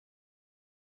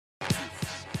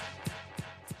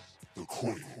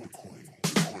Listen,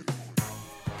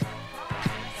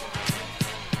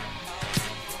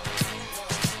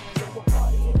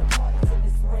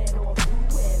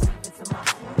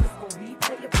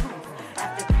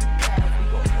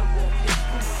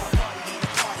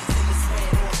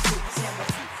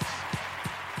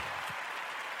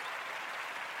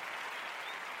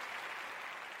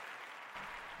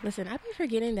 I be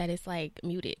forgetting that it's like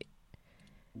muted.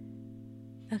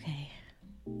 Okay.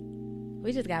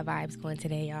 We just got vibes going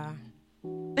today, y'all.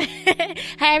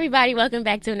 Hi, everybody. Welcome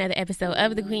back to another episode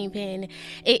of The Queen Pen.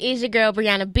 It is your girl,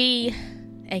 Brianna B,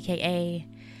 a.k.a.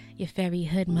 your fairy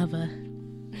hood mother.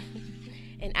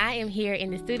 And I am here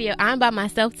in the studio. I'm by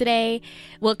myself today.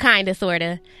 Well, kind of, sort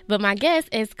of. But my guest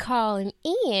is calling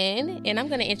in, and I'm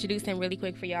going to introduce him really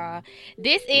quick for y'all.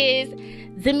 This is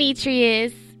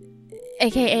Demetrius,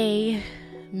 a.k.a.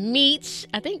 Meech.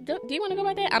 I think, do you want to go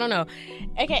by that? I don't know.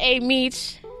 A.k.a.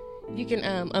 Meech. You can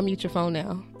unmute your phone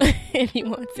now if you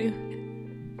want to.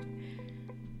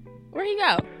 Where'd he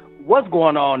go? What's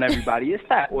going on, everybody? It's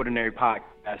that ordinary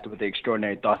podcast with the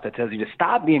extraordinary thoughts that tells you to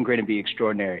stop being great and be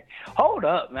extraordinary. Hold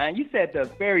up, man. You said the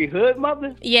fairy hood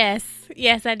mother? Yes,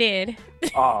 I did.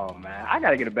 Oh, man. I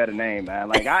got to get a better name, man.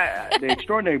 Like, the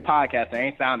extraordinary podcast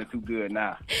ain't sounding too good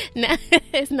now. No,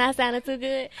 it's not sounding too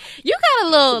good. You got a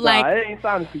little, it ain't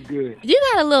sounding too good. You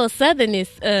got a little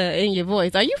southernness in your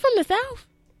voice. Are you from the South?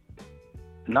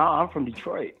 No, I'm from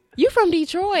Detroit. You from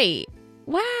Detroit?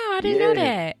 Wow, I didn't know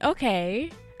that. Okay,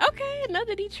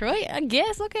 another Detroit, I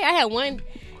guess. Okay, I had one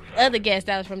other guest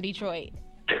that was from Detroit.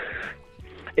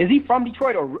 Is he from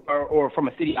Detroit or from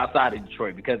a city outside of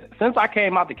Detroit? Because since I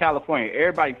came out to California,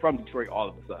 everybody from Detroit all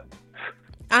of a sudden.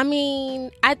 I mean,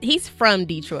 he's from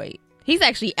Detroit. He's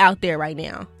actually out there right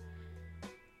now.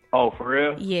 Oh, for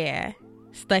real? Yeah,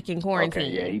 stuck in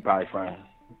quarantine. Okay, yeah, he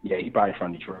probably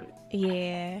from Detroit.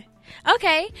 Yeah.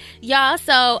 Okay, y'all.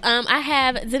 So, I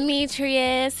have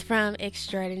Demetrius from the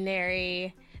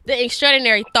Extraordinary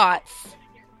Thoughts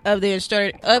of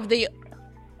the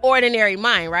Ordinary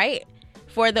Mind, right?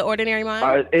 For the Ordinary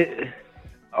Mind.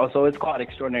 So it's called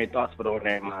Extraordinary Thoughts for the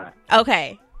Ordinary Mind.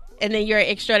 Okay, and then you're an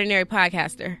extraordinary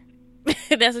podcaster.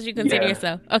 That's what you consider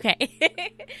yourself. Okay.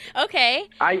 Okay.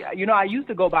 I used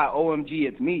to go by OMG,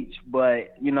 it's Meech,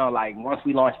 but once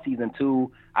we launched season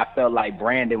 2, I felt like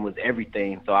branding was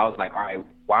everything. So I was like, all right,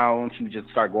 why don't you just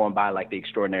start going by like the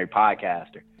Extraordinary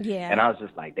Podcaster? Yeah. And I was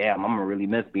just like, damn, I'm gonna really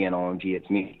miss being OMG, it's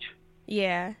Meech.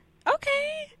 Yeah.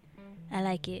 Okay. I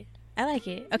like it.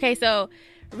 Okay, so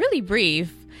really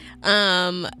brief.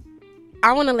 I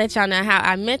want to let y'all know how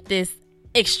I met this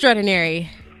extraordinary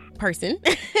person.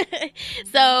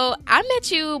 So I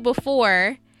met you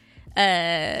before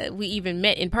we even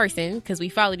met in person, because we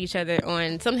followed each other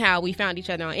we found each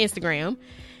other on Instagram,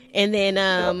 and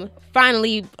then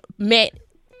finally met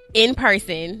in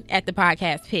person at the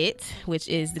podcast pit, which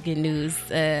is the Good News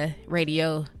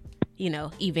radio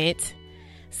event.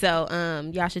 So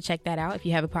y'all should check that out if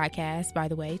you have a podcast. By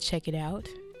the way, check it out.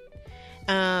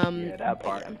 That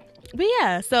part. But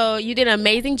yeah, so you did an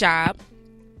amazing job,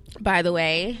 by the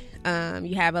way.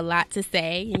 You have a lot to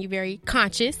say, and you're very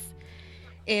conscious.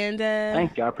 And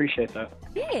thank you. I appreciate that.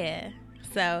 Yeah.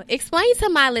 So explain to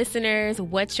my listeners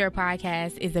what your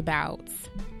podcast is about.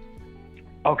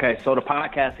 Okay, so the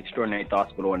podcast Extraordinary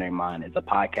Thoughts for the Ordinary Mind is a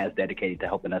podcast dedicated to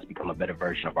helping us become a better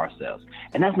version of ourselves.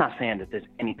 And that's not saying that there's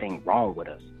anything wrong with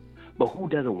us, but who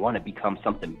doesn't want to become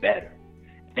something better?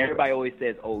 Everybody always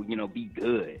says, be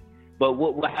good. But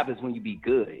what happens when you be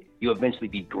good? You eventually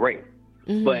be great.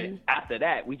 Mm-hmm. But after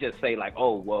that, we just say like,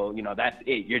 that's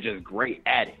it. You're just great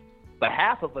at it. But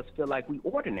half of us feel like we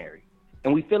ordinary.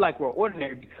 And we feel like we're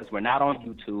ordinary because we're not on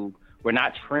YouTube. We're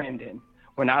not trending.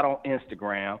 We're not on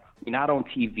Instagram. We're not on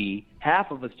TV. Half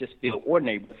of us just feel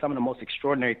ordinary. But some of the most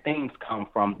extraordinary things come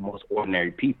from the most ordinary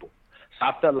people. So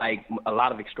I feel like a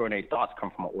lot of extraordinary thoughts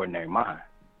come from an ordinary mind.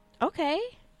 Okay.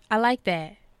 I like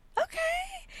that. Okay.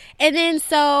 And then,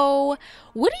 so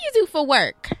what do you do for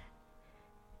work?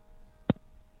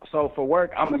 So for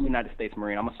work, I'm a United States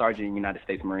Marine. I'm a sergeant in the United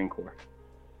States Marine Corps.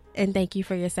 And thank you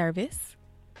for your service.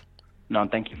 No,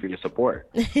 thank you for your support.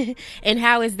 And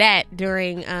how is that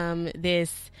during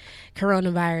this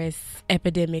coronavirus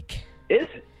epidemic?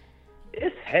 It's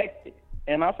hectic.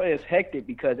 And I'll say it's hectic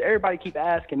because everybody keep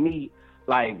asking me,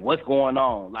 like, what's going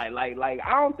on? Like,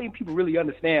 I don't think people really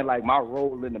understand, like, my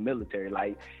role in the military.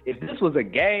 Like, if this was a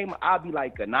game, I'd be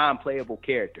like a non-playable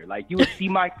character. Like, you would see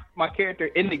my character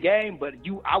in the game, but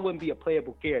I wouldn't be a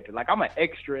playable character. Like, I'm an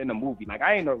extra in the movie. Like,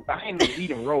 I ain't a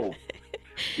leading role.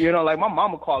 Like, my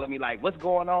mama calling me, like, what's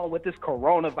going on with this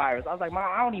coronavirus? I was like, Mom,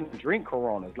 I don't even drink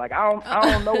Coronas. Like, I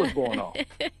don't know what's going on.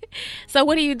 So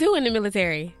what do you do in the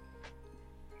military?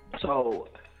 So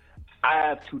I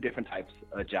have two different types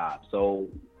of jobs. So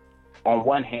on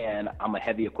one hand, I'm a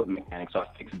heavy equipment mechanic, so I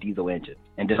fix diesel engines.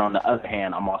 And then on the other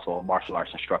hand, I'm also a martial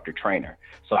arts instructor trainer.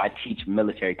 So I teach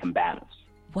military combatives.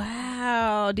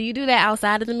 Wow. Do you do that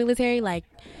outside of the military? Like,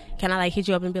 can I like hit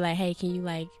you up and be like, hey, can you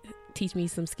like teach me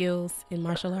some skills in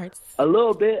martial arts? A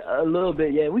little bit.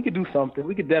 Yeah, we could do something.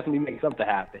 We could definitely make something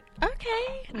happen.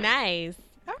 Okay. Nice.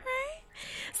 All right.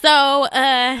 So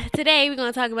today we're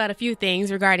going to talk about a few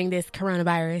things regarding this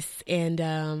coronavirus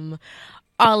and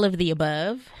all of the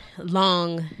above.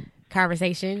 Long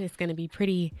conversation. It's going to be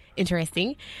pretty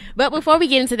interesting. But before we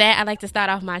get into that, I'd like to start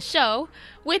off my show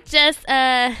with just,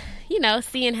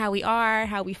 seeing how we are,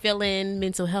 how we feeling,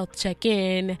 mental health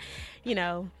check-in,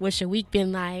 what's your week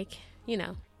been like,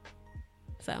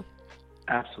 so.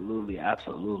 Absolutely.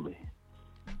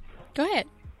 Go ahead.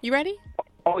 You ready?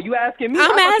 Oh, you asking me?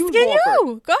 I'm asking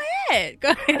you. Go ahead.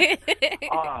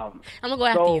 I'm going to go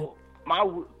after you.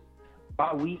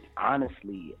 My week,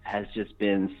 honestly, has just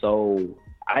been so...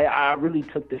 I really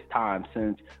took this time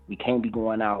since we can't be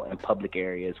going out in public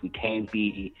areas. We can't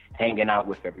be hanging out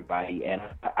with everybody. And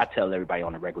I tell everybody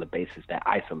on a regular basis that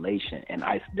isolation and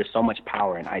there's so much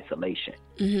power in isolation.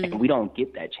 Mm-hmm. And we don't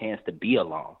get that chance to be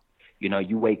alone.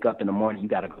 You wake up in the morning, you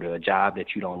got to go to a job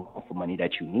that you don't want for money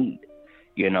that you need.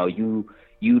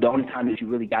 The only time that you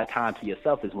really got time to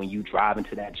yourself is when you drive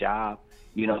into that job.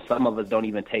 Some of us don't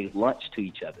even take lunch to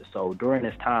each other. So during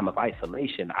this time of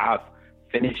isolation, I've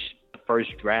finished the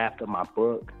first draft of my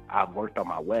book. I've worked on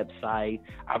my website.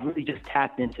 I've really just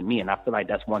tapped into me. And I feel like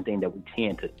that's one thing that we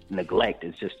tend to neglect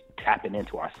is just tapping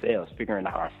into ourselves, figuring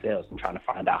out ourselves and trying to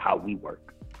find out how we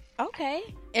work. Okay.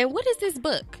 And what is this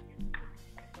book?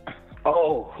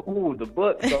 The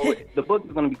book. So the book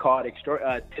is going to be called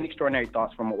 10 Extraordinary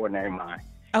Thoughts from an Ordinary Mind.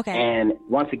 Okay. And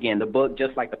once again, the book,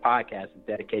 just like the podcast, is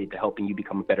dedicated to helping you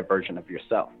become a better version of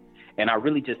yourself. And I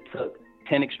really just took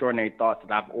 10 extraordinary thoughts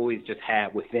that I've always just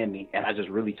had within me, and I just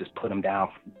really just put them down,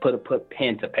 put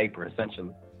pen to paper,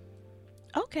 essentially.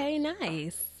 Okay,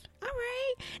 nice. All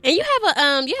right. And you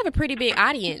have a pretty big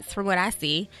audience from what I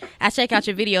see. I check out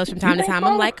your videos from time to time.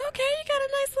 I'm like, okay, you got a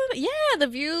nice little, the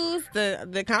views,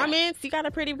 the comments, you got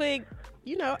a pretty big,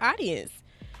 audience.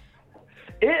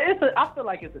 I feel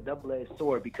like it's a double-edged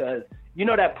sword because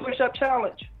that push-up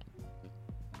challenge.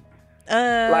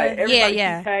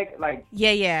 Yeah.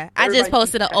 I just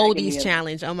posted an oldies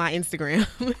challenge on my Instagram.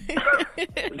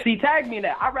 See, tag me in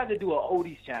that. I'd rather do an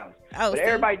oldies challenge. But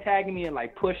everybody tagging me in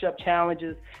like push-up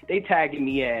challenges. They tagging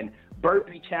me in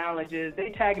burpee challenges.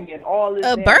 They tagging me in all this.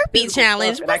 A burpee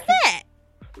challenge? What's that?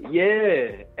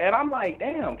 Yeah. And I'm like,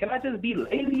 damn, can I just be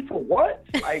lazy for what?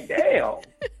 Like, damn.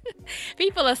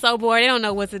 People are so bored. They don't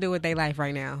know what to do with their life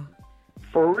right now.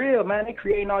 For real, man. They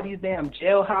creating all these damn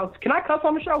jailhouse. Can I cuss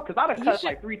on the show? Because I done cussed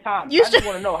like 3 times. I just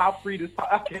want to know how free this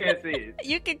podcast is.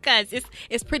 You can cuss.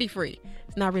 It's pretty free.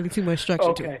 It's not really too much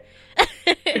structure to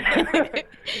it.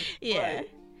 Yeah. But,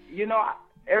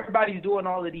 everybody's doing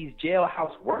all of these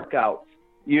jailhouse workouts,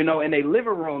 in their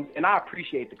living rooms, and I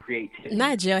appreciate the creativity.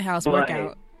 Not jailhouse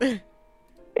workout.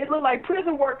 It look like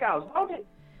prison workouts, don't it?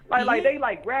 Like they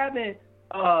like grabbing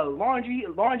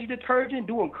laundry detergent,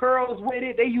 doing curls with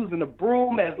it. They using the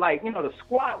broom as the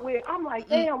squat with. I'm like,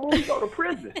 damn, when we go to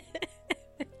prison.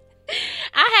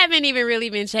 I haven't even really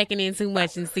been checking in too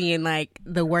much and seeing like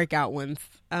the workout ones.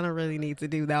 I don't really need to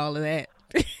do all of that.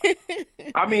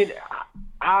 I mean,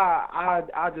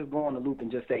 I just go on the loop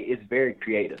and just say it's very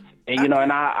creative, and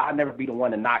and I never be the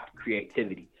one to knock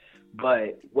creativity.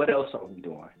 But what else are we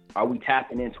doing? Are we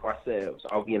tapping into ourselves?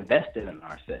 Are we investing in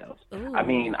ourselves? Ooh. I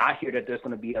mean, I hear that there's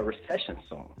going to be a recession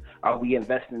soon. Are we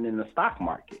investing in the stock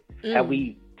market? Have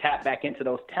we tapped back into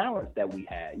those talents that we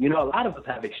had? A lot of us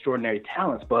have extraordinary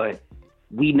talents, but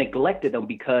we neglected them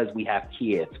because we have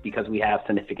kids, because we have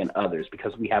significant others,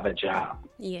 because we have a job,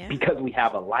 because we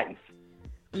have a life.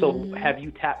 So have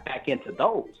you tapped back into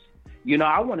those?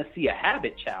 I want to see a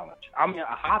habit challenge. I mean, a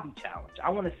hobby challenge. I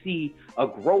want to see a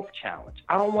growth challenge.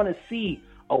 I don't want to see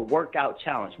a workout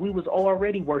challenge. We was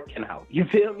already working out. You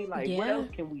feel me? Like, what else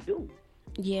can we do?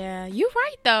 Yeah, you're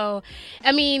right, though.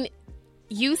 I mean,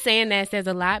 you saying that says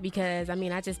a lot because, I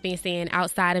mean, I just been saying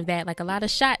outside of that, like a lot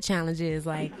of shot challenges,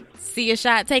 like see a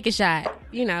shot, take a shot.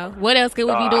 What else could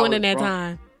we be doing in that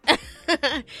time?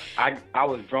 I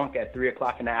was drunk at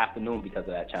 3:00 in the afternoon because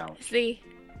of that challenge. See,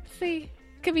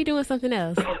 could be doing something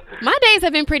else. My days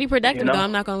have been pretty productive, though.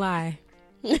 I'm not gonna lie.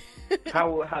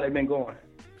 How they been going?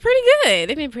 Pretty good.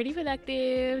 They've been pretty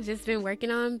productive. Just been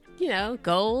working on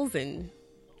goals and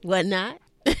whatnot.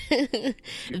 Revamping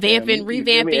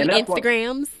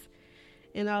Instagrams.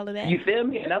 and all of that. You feel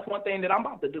me? And that's one thing that I'm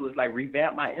about to do is like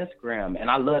revamp my Instagram. And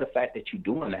I love the fact that you're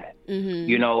doing that. Mm-hmm.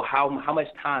 You know, how much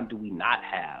time do we not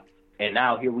have? And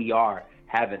now here we are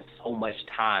having so much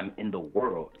time in the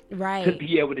world to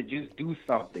be able to just do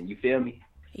something. You feel me?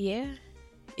 Yeah.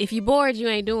 If you're bored, you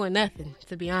ain't doing nothing,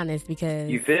 to be honest, because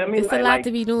you feel me? It's a lot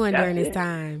to be doing during this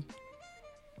time.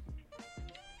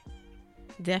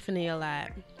 Definitely a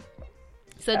lot.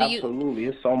 So absolutely,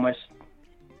 it's so much.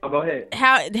 Oh, go ahead.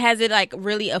 How has it like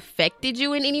really affected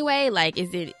you in any way? Like,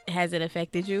 has it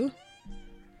affected you?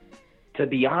 To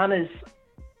be honest,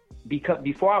 because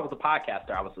before I was a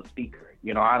podcaster, I was a speaker.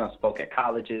 You know, I done spoke at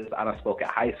colleges, I done spoke at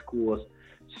high schools.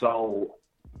 So,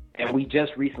 and we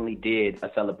just recently did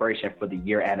a celebration for the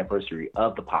year anniversary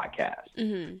of the podcast.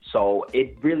 Mm-hmm. So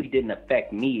it really didn't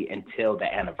affect me until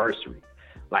the anniversary.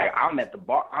 Like I'm at the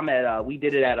bar, we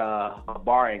did it at a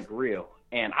bar and grill,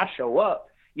 and I show up.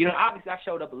 You know, obviously I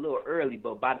showed up a little early,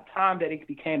 but by the time that it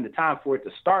became the time for it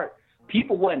to start,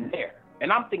 people wasn't there.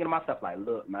 And I'm thinking to myself, like,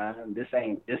 look, man, this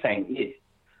ain't it.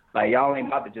 Like, y'all ain't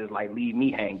about to just like leave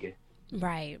me hanging.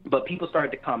 Right. But people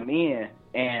started to come in,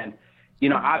 and you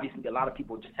know, obviously a lot of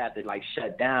people just had to like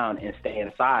shut down and stay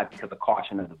inside because of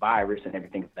caution of the virus and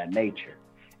everything of that nature.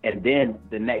 And then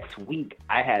the next week,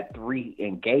 I had 3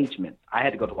 engagements. I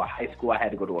had to go to a high school, I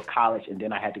had to go to a college, and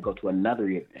then I had to go to another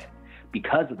event.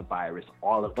 Because of the virus,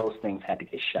 all of those things had to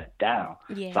get shut down.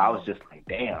 Yeah. So I was just like,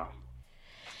 damn.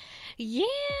 Yeah.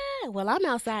 Well, I'm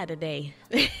outside today.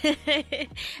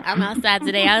 I'm outside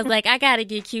today. I was like, I got to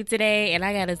get cute today, and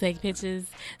I got to take pictures.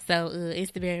 So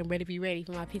Instagram better be ready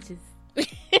for my pictures.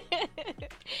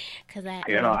 Cause I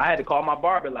had to call my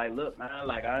barber, like, look, man,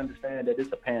 like, I understand that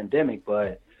it's a pandemic,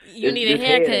 but you need a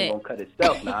haircut. Head ain't gonna cut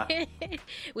itself now.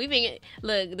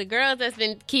 Look, the girls that's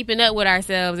been keeping up with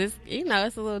ourselves, it's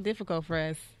it's a little difficult for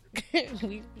us.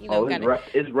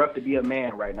 It's rough to be a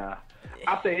man right now.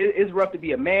 I say it's rough to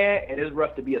be a man, and it's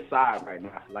rough to be a side right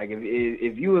now. Like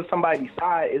if you were somebody's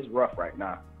side, it's rough right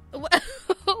now.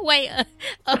 Wait,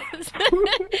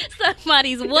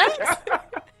 somebody's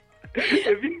what?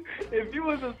 If you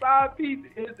was a side piece,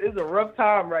 it's a rough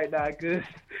time right now, cause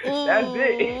that's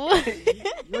it.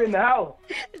 You're in the house.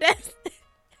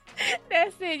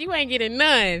 That's it. You ain't getting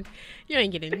none. You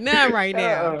ain't getting none right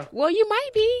now. Well, you might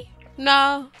be.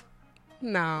 No.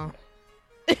 No.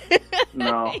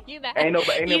 Ain't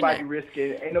nobody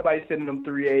risking. Ain't nobody sending them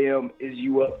 3 a.m. Is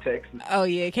you up, Texas? Oh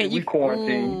yeah, we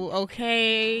quarantine? Ooh,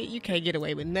 okay, you can't get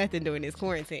away with nothing during this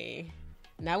quarantine.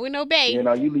 Not with no baby. You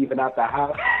know, you leaving out the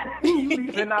house.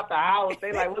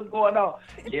 They like, what's going on?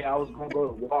 Yeah, I was gonna go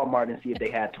to Walmart and see if they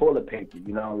had toilet paper.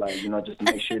 Just to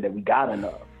make sure that we got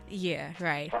enough. Yeah,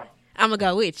 right. I'm gonna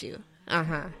go with you.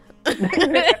 I'm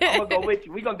gonna go with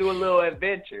you. We gonna do a little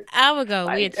adventure. I'm gonna go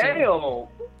with you. Damn.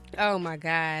 Oh my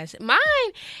gosh. Mine,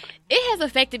 it has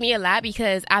affected me a lot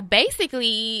because I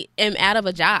basically am out of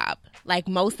a job, like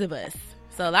most of us.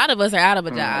 So a lot of us are out of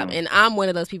a job, and I'm one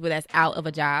of those people that's out of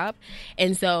a job.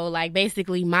 And so, like,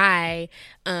 basically my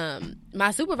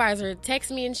supervisor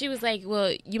texted me, and she was like,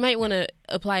 well, you might want to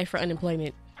apply for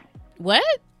unemployment. What?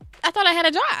 I thought I had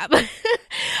a job.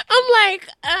 I'm like,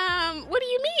 what do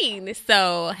you mean?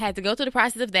 So I had to go through the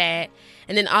process of that,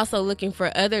 and then also looking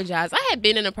for other jobs. I had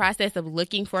been in the process of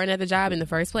looking for another job in the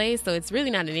first place, so it's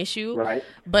really not an issue. Right.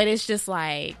 But it's just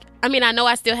like, I mean, I know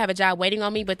I still have a job waiting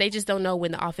on me, but they just don't know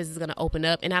when the office is going to open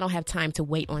up, and I don't have time to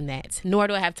wait on that. Nor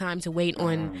do I have time to wait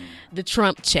on the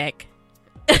Trump check.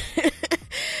 all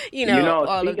speaking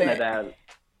of that. Of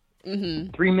that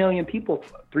 3 million people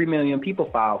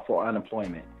filed for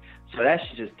unemployment. So that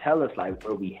should just tell us like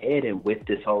where we headed with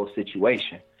this whole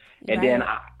situation. And right. Then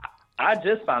I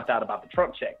just found out about the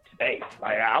Trump check today.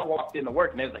 Like I walked into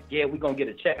work and they was like, yeah, we're going to get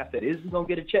a check. I said, is we going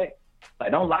to get a check?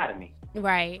 Like, don't lie to me.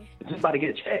 Right. It's just about to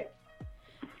get a check.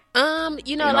 A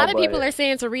lot of people are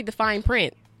saying to read the fine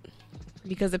print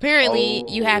because apparently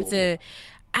you have to,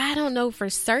 I don't know for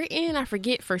certain, I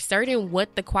forget for certain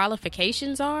what the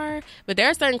qualifications are, but there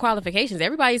are certain qualifications.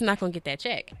 Everybody's not going to get that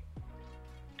check.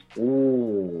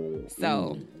 Ooh.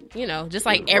 So, just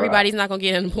like everybody's not going to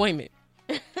get unemployment.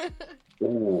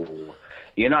 Ooh.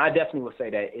 I definitely would say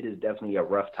that it is definitely a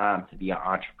rough time to be an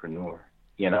entrepreneur.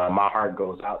 My heart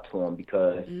goes out to them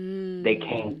because they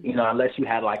can't, unless you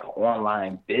had like an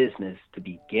online business to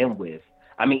begin with.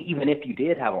 I mean, even if you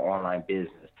did have an online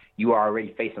business, you are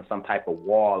already facing some type of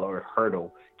wall or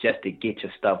hurdle just to get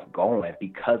your stuff going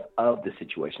because of the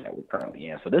situation that we're currently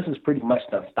in. So this is pretty much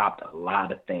stopped a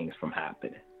lot of things from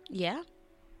happening. Yeah,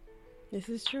 this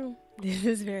is true. This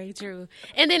is very true.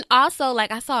 And then also, like,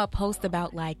 I saw a post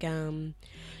about like,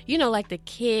 like the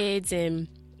kids and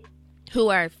who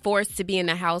are forced to be in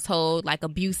a household, like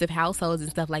abusive households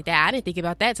and stuff like that. I didn't think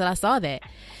about that till I saw that.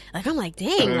 Like, I'm like,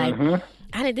 dang, like,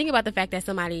 I didn't think about the fact that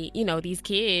somebody, you know, these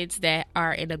kids that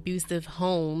are in abusive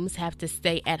homes have to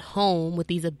stay at home with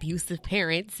these abusive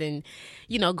parents and,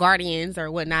 you know, guardians or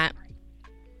whatnot.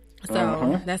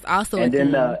 So that's also and a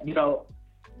then, thing. you know,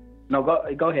 no,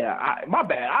 go ahead. My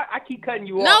bad. I keep cutting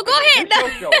you off. No, go ahead.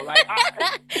 This your show. Like,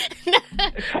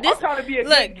 I'm trying to be a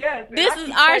good guest. This is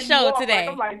our show today. Like,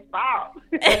 I'm like, stop.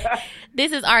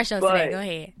 This is our show today. Go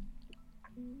ahead.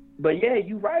 But yeah,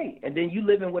 you're right. And then you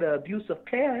living with an abusive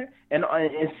parent, and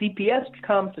CPS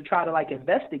comes to try to like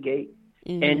investigate,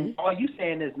 and all you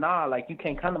saying is, nah, like you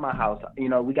can't come to my house. You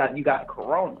know, you got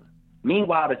corona.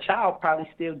 Meanwhile, the child probably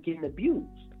still getting abused.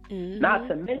 Not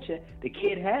to mention, the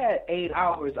kid had 8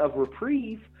 hours of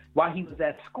reprieve while he was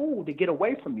at school to get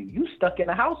away from you. You stuck in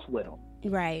the house with him.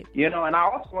 Right. You know, and I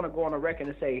also want to go on the record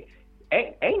and say,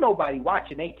 ain't nobody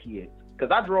watching their kids.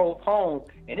 Because I drove home,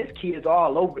 and his kids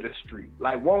all over the street.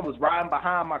 Like, one was riding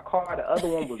behind my car, the other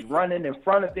one was running in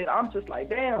front of it. I'm just like,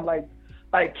 damn, like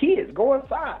kids, go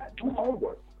inside, do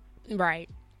homework. Right.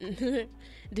 Do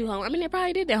homework. I mean, they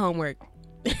probably did their homework.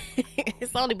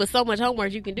 It's only but so much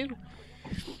homework you can do.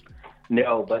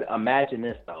 No, but imagine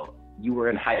this, though. You were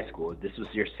in high school. This was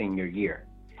your senior year.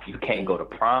 You can't go to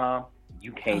prom.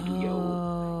 You can't do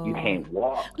you can't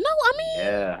walk. No, I mean,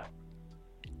 yeah.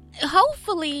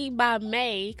 Hopefully by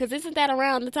May, because isn't that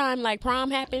around the time like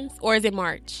prom happens, or is it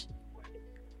March?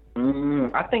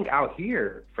 I think out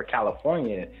here for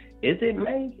California, is it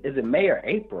May? Is it May or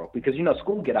April? Because you know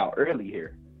school get out early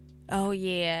here. Oh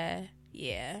yeah.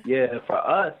 Yeah, for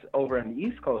us over in the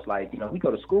East Coast, like, you know, we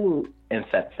go to school in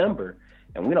September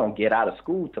and we don't get out of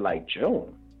school till like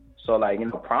June. So like, you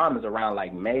know, prom is around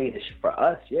like May-ish for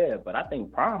us, yeah. But I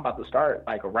think prom about to start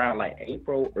like around like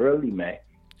April, early May.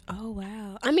 Oh,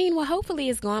 wow. I mean, well, hopefully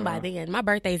it's gone by then. My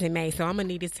birthday's in May, so I'm going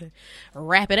to need it to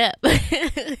wrap it up.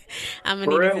 I'm going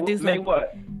to need it to do something. May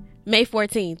what? May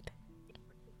 14th.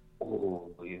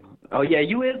 Oh, yeah,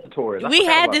 you is a Taurus. We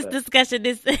had this discussion,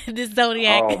 this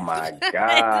zodiac. Oh, my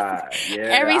God. Yeah,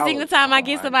 Every single time I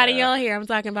get somebody on here, I'm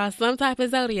talking about some type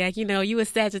of zodiac. You know, you a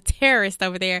Sagittarius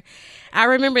over there. I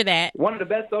remember that. One of the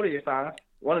best zodiac signs.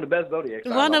 One of the best zodiac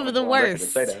signs. One of the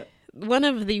worst. One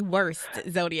of the worst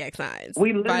zodiac signs,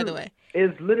 by the way.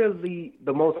 Is literally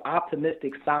the most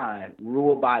optimistic sign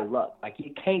ruled by luck. Like,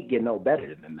 you can't get no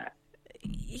better than that.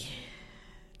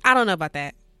 I don't know about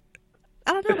that.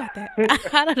 I don't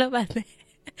know about that.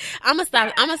 I'm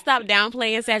gonna stop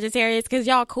downplaying Sagittarius because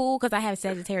y'all cool because I have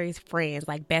Sagittarius friends,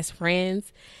 like best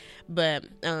friends. But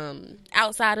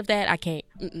outside of that, I can't.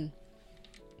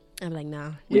 I'm like,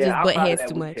 nah. We just butt heads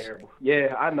too much. Terrible.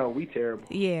 Yeah, I know. We terrible.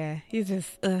 Yeah, he's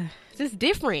just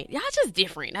different. Y'all just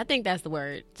different. I think that's the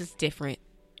word. Just different.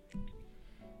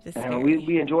 And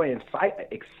we enjoy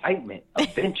excitement,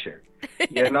 adventure,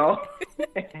 you know?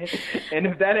 And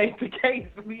if that ain't the case,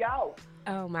 we out.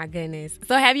 Oh, my goodness.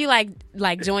 So have you, like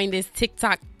joined this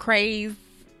TikTok craze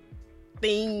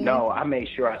thing? No, I made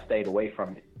sure I stayed away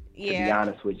from it, to be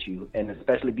honest with you. And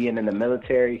especially being in the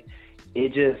military,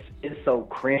 it's so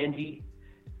cringy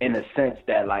in the sense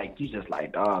that, like, you just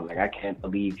like, dog, like, I can't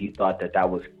believe you thought that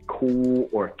was cool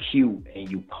or cute and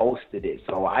you posted it.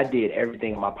 So I did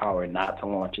everything in my power not to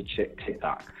launch a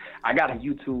TikTok. I got a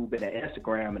YouTube and an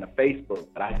Instagram and a Facebook,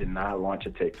 but I did not launch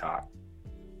a TikTok.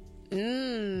 See,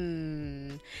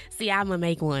 I'm going to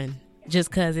make one just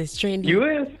because it's trendy. You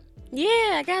is? Yeah,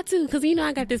 I got to because, you know,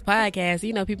 I got this podcast.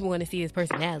 You know, people want to see his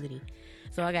personality.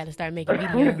 So I got to start making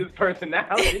videos. This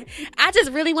personality. I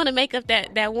just really want to make up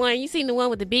that one. You seen the one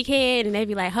with the big head, and they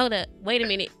be like, "Hold up, wait a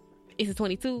minute, it's a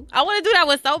 22." I want to do that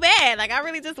one so bad. Like, I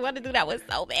really just want to do that one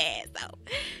so bad. So,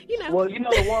 you know. Well, you know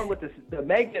the one with the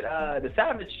Magnet, the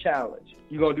Savage Challenge.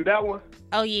 You gonna do that one?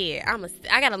 Oh yeah,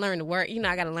 I gotta learn the word. You know,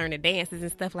 I gotta learn the dances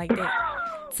and stuff like that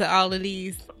to all of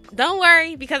these. Don't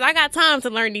worry, because I got time to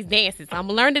learn these dances. I'm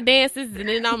gonna learn the dances, and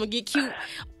then I'm gonna get cute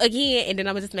again, and then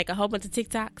I'm gonna just make a whole bunch of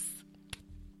TikToks.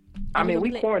 I mean,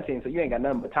 we quarantined, so you ain't got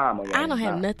nothing but time on your hands. I don't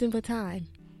have nothing but time.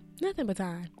 Nothing but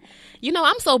time. You know,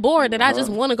 I'm so bored that I just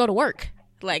want to go to work.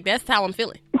 Like, that's how I'm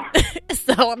feeling.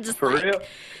 So I'm just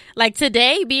like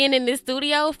today, being in this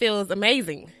studio feels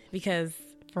amazing because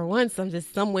for once I'm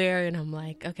just somewhere and I'm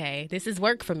like, okay, this is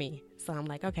work for me. So I'm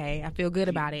like, okay, I feel good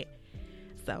about it.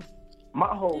 So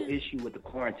my whole issue with the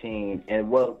quarantine and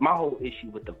my whole issue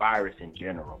with the virus in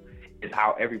general is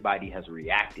how everybody has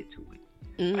reacted to it.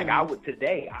 Like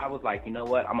today, I was like, you know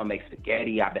what? I'm going to make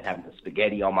spaghetti. I've been having the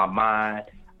spaghetti on my mind.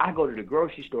 I go to the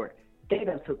grocery store. They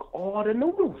done took all the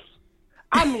noodles.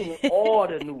 I mean, all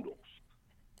the noodles.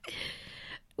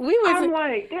 I'm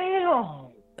like, damn.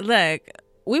 Look,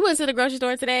 we went to the grocery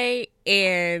store today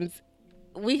and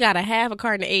we got a half a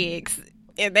carton of eggs,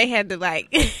 and they had to like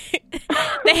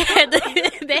they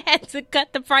had to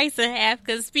cut the price in half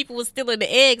because people was stealing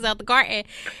the eggs out the carton.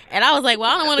 And I was like, well,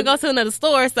 I don't want to go to another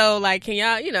store, so like, can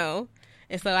y'all, you know?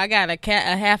 And so I got a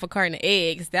half a carton of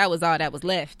eggs. That was all that was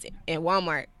left in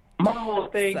Walmart. My whole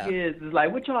thing is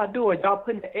like, what y'all doing? Y'all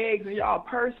putting the eggs in y'all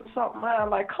purse or something, man?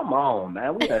 Like, come on,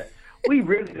 man. We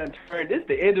really done turned this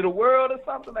the end of the world or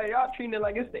something. Like, y'all treating it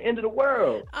like it's the end of the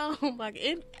world. Oh my God.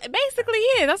 It basically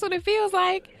is. That's what it feels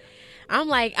like. I'm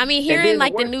like, I mean, hearing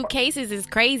like the new cases is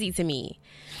crazy to me.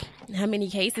 How many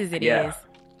cases it is.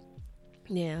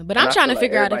 Yeah. But I'm trying to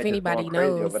figure out if anybody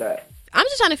knows. I'm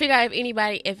just trying to figure out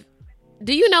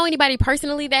do you know anybody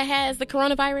personally that has the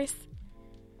coronavirus?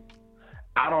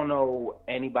 I don't know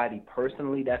anybody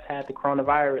personally that's had the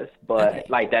coronavirus, but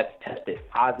like that's tested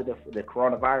positive for the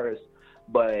coronavirus.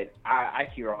 But I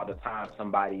hear all the time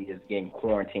somebody is getting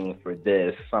quarantined for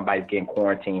this, somebody's getting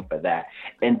quarantined for that.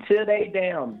 Until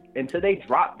they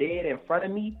drop dead in front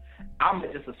of me, I'm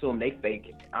gonna just assume they fake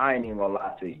it. I ain't even gonna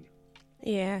lie to you.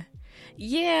 Yeah.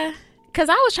 Yeah. Because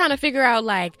I was trying to figure out,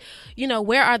 like, you know,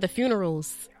 where are the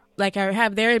funerals? Like,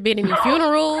 have there been any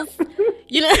funerals?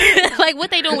 You know, like,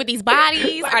 what they doing with these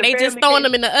bodies? Like, are they just throwing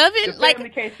them in the oven? The family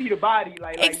can't see the body.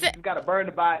 Like you got to burn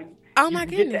the body. Oh, my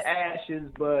goodness. Get the ashes,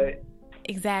 but...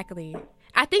 Exactly.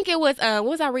 I think it was, what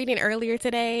was I reading earlier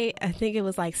today? I think it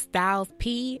was like Styles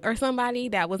P or somebody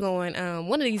that was on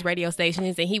one of these radio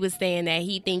stations, and he was saying that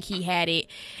he think he had it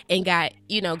and got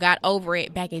over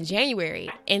it back in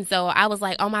January. And so I was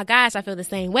like, oh my gosh, I feel the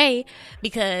same way,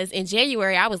 because in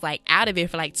January I was like out of it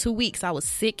for like 2 weeks. I was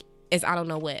sick as I don't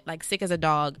know what, like sick as a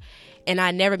dog, and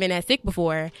I'd never been that sick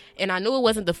before, and I knew it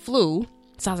wasn't the flu.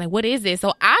 So I was like, what is this?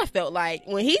 So I felt like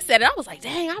when he said it, I was like,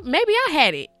 dang, maybe I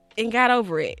had it and got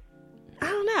over it. I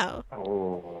don't know.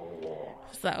 Oh.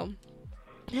 So,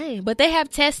 hey, but they have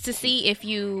tests to see if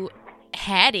you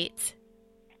had it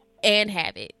and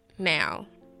have it now,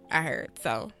 I heard.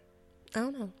 So, I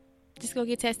don't know. Just go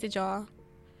get tested, y'all.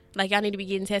 Like, y'all need to be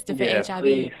getting tested for HIV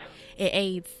and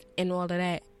AIDS and all of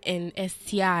that and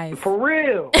STIs. For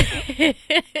real.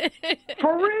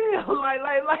 For real.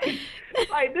 Like,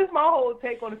 this is my whole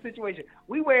take on the situation.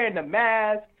 We wearing the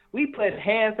mask. We put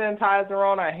hand sanitizer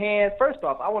on our hands. First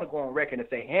off, I want to go on record and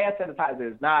say hand sanitizer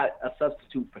is not a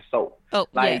substitute for soap. Oh,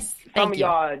 like, yes. Some of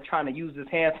y'all are trying to use this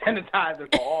hand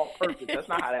sanitizer for all purpose. That's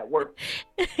not how that works.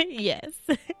 Yes.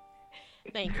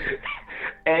 Thank you.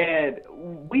 And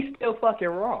we still fucking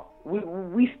wrong.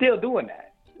 We still doing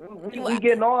that. We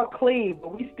getting all clean,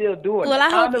 but we still doing it. Well,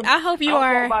 I hope you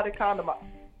are.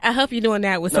 I hope you're doing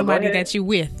that with somebody that you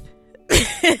with.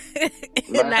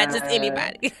 Not just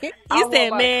anybody. You said,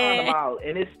 man.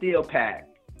 And it's still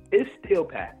packed. It's still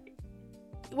packed.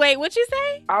 Wait, what you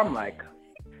say? I'm like,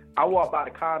 I walk by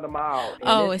the condom aisle.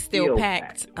 Oh, it's still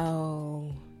packed.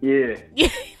 Oh. Yeah.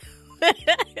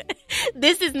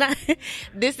 This is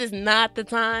not the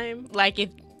time. Like,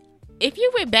 if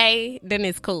you with Bae, then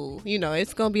it's cool. You know,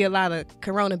 it's gonna be a lot of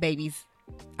corona babies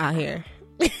out here.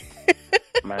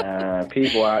 Man,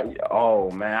 people are,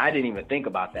 oh man, I didn't even think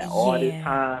about that all this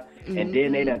time. And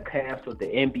then they done canceled the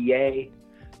NBA.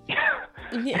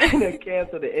 They done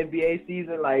canceled the NBA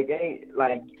season.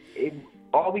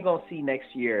 All we gonna see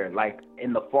next year, like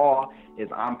in the fall, is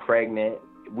I'm pregnant,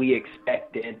 we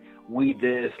expected, we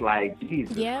this, like,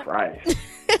 Jesus Christ.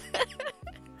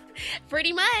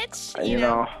 Pretty much. You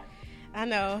know. I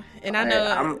know. And I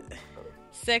know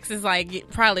sex is like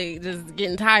probably just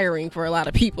getting tiring for a lot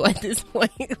of people at this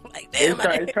point. Like, damn,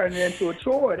 it's turning into a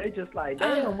chore. They just like,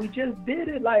 damn, we just did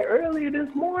it like earlier this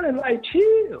morning. Like,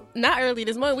 chill. Not early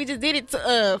this morning. We just did it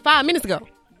 5 minutes ago.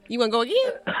 You want to go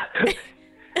again?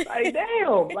 Like,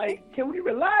 damn. Like, can we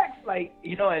relax? Like,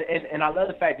 you know, and I love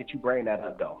the fact that you bring that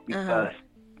up though, because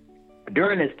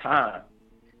during this time,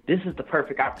 this is the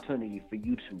perfect opportunity for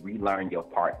you to relearn your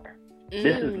partner.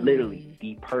 This is literally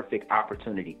the perfect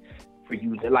opportunity for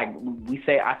you to, like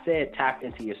I said, tap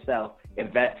into yourself,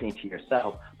 invest into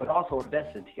yourself, but also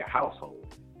invest into your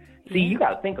household. See, you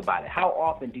got to think about it. How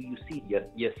often do you see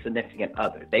your significant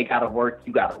other? They got to work,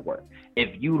 you got to work.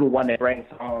 If you the one that brings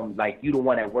home, like you the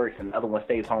one that works and the other one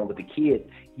stays home with the kids,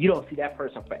 you don't see that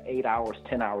person for 8 hours,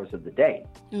 10 hours of the day.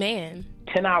 Man.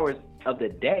 10 hours of the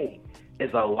day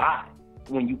is a lot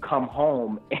when you come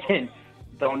home and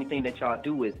the only thing that y'all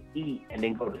do is eat and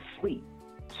then go to sleep.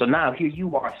 So now here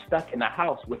you are stuck in the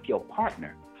house with your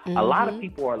partner. A lot of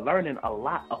people are learning a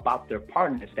lot about their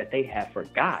partners that they have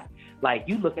forgot. Like,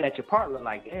 you looking at your partner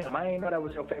like, damn, I didn't know that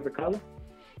was your favorite color.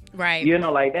 Right. You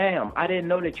know, like, damn, I didn't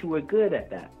know that you were good at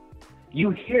that.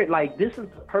 You hear it, like, this is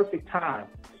the perfect time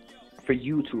for for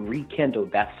you to rekindle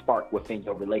that spark within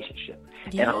your relationship.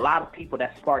 Yeah. And a lot of people,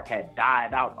 that spark had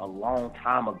died out a long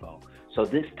time ago. So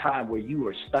this time where you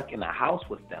are stuck in the house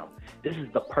with them, this is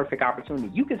the perfect opportunity.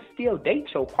 You can still date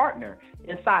your partner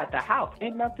inside the house.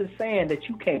 Ain't nothing saying that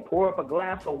you can't pour up a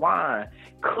glass of wine,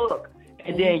 cook,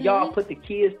 and then y'all put the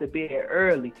kids to bed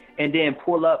early and then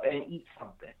pull up and eat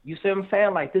something. You see what I'm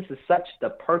saying? Like, this is such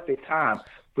the perfect time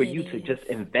for you to just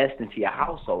invest into your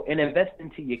household and invest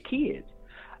into your kids.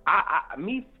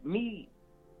 Me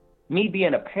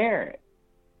being a parent,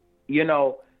 you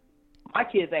know, my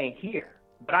kids ain't here.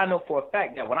 But I know for a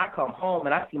fact that when I come home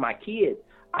and I see my kids,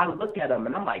 I look at them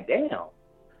and I'm like, damn.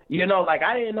 You know, like,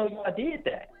 I didn't know y'all did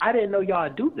that. I didn't know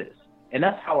y'all do this. And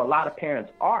that's how a lot of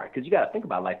parents are. Because you got to think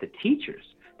about, like, the teachers.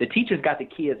 The teachers got the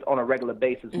kids on a regular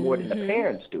basis more than the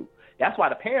parents do. That's why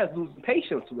the parents lose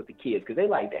patience with the kids. Because they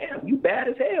like, damn, you bad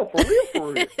as hell. For real,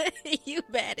 for real. You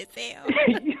bad as hell.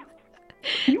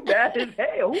 You bad as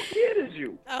hell. Who kid is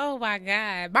you? Oh my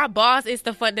God. My boss, it's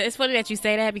funny that you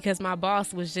say that, because my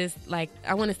boss was just like,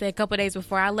 I want to say a couple of days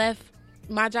before I left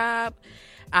my job,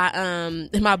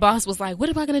 my boss was like, what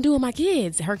am I going to do with my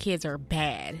kids? Her kids are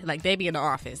bad. Like, they be in the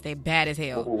office. They bad as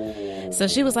hell. Ooh. So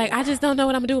she was like, I just don't know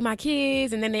what I'm going to do with my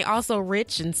kids. And then they also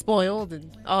rich and spoiled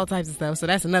and all types of stuff. So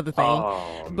that's another thing.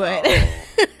 Oh, but no.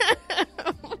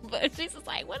 but she's just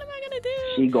like, what am I going to do?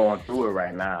 She going through it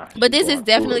right now. But this is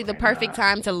definitely the perfect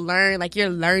time to learn. Like, you're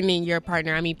learning your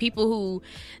partner. I mean, people who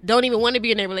don't even want to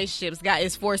be in their relationships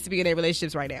is forced to be in their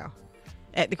relationships right now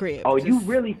at the crib. Oh, you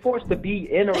really forced to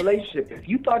be in a relationship. If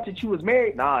you thought that you was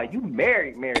married, nah, you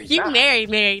married You now. married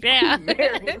now.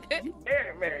 You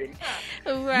married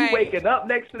now. Right. You waking up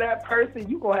next to that person,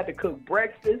 you gonna have to cook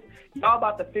breakfast. Y'all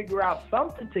about to figure out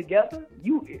something together.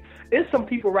 There's some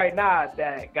people right now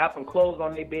that got some clothes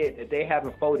on their bed that they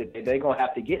haven't folded that they gonna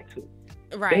have to get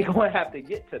to. Right. They gonna have to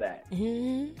get to that.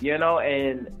 Mm-hmm. You know,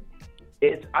 and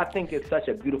I think it's such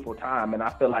a beautiful time, and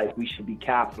I feel like we should be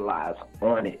capitalized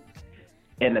on it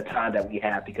in the time that we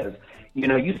have, because, you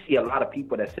know, you see a lot of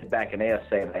people that sit back and they'll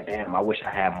say, like, damn, I wish I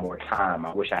had more time.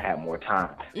 I wish I had more time.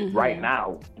 Mm-hmm. Right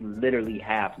now, you literally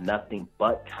have nothing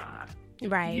but time.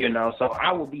 Right. You know, so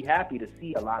I would be happy to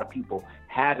see a lot of people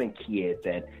having kids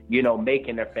and, you know,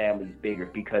 making their families bigger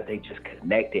because they just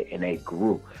connected and they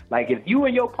grew. Like, if you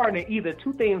and your partner, either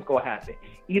two things gonna happen.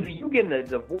 Either you getting a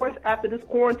divorce after this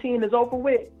quarantine is over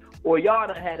with, or y'all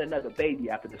done had another baby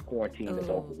after this quarantine is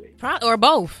over with. Or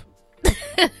both.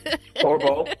 or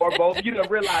both. You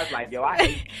don't realize, like, yo, I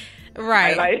hate you.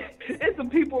 Right. Like, there's some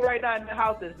people right now in the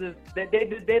house that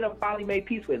they done finally made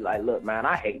peace with. Like, look, man,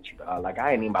 I hate you. Like,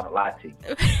 I ain't even about to lie to you.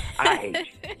 I hate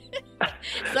you.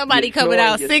 Somebody coming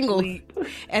out single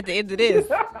at the end of this.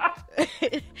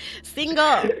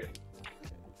 Single.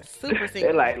 Super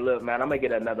single. They're like, look, man, I'm going to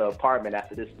get another apartment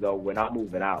after this, though, when I'm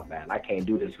moving out, man. I can't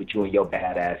do this with you and your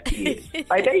badass kids.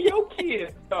 Like, they your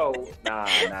kids, though. Nah,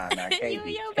 can't You and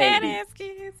be. your badass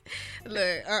kids.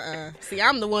 Look, See,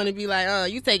 I'm the one to be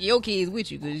like, you take your kids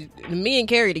with you, because me and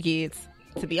carry the kids.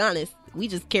 To be honest, we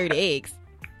just carry the eggs.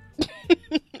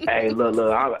 Hey, look,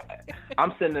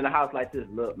 I'm sitting in the house like this.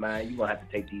 Look, man, you're going to have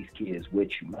to take these kids with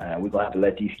you, man. We're going to have to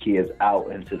let these kids out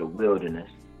into the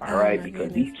wilderness. All right,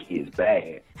 because these kids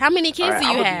bad. How many kids do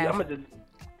you have?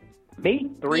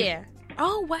 Me? 3. Yeah.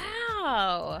 Oh,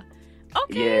 wow.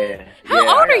 Okay. Yeah.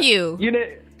 How old are you? You know,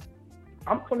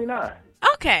 I'm 29.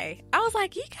 Okay. I was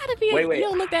like, you gotta be. Wait. You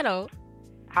don't look that old.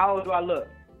 How old do I look?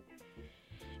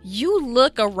 You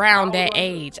look around that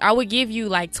age. I would give you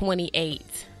like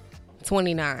 28,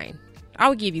 29. I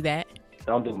would give you that.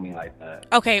 Don't do me like that.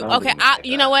 Okay.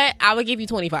 You know what? I would give you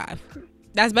 25.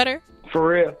 That's better? For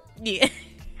real? Yeah.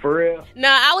 For real? No,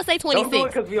 I would say 26. Don't do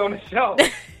it because we on the show.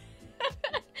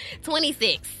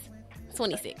 26.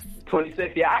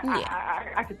 26? Yeah,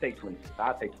 I could take 26.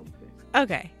 I'll take 26.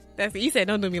 Okay. That's it. You said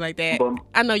don't do me like that. But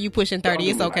I know you pushing 30.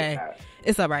 It's okay. Like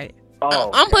it's all right.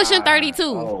 Oh, I'm pushing 32.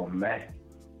 Oh, man.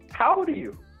 How old are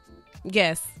you?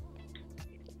 Guess.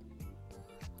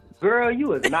 Girl,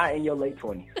 you is not in your late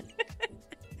 20s.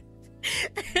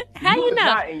 How you know?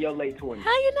 Not in your late 20s.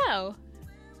 How you know?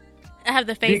 I have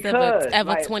the face of a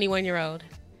 21-year-old.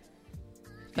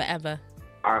 Forever.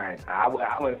 All right. I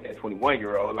wouldn't say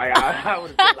 21-year-old. Like, I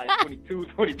would have said like 22,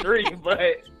 23, but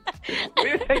we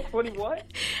didn't say 21.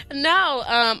 No,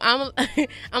 I'm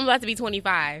about to be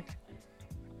 25.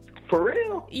 For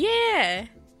real? Yeah.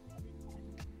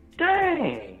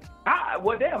 Dang.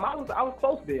 Well, damn, I was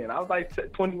close then. I was like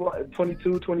 21,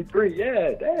 22, 23.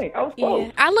 Yeah, dang. I was close.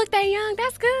 Yeah. I look that young.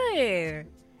 That's good.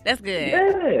 That's good.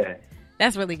 Yeah.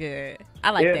 That's really good.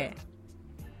 I like that.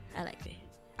 I like that.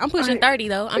 I'm pushing 30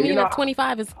 though. I mean,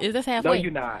 25 is that's halfway. No,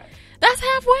 you're not. That's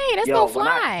halfway. That's gonna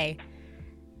fly.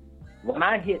 when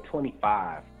I hit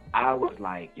 25, I was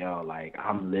like, yo, like,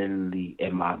 I'm literally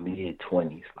in my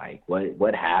mid-20s. Like,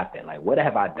 what happened? Like, what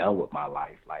have I done with my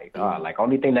life? Like,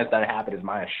 only thing that's done happen is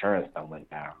my insurance done went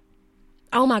down.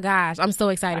 Oh, my gosh. I'm so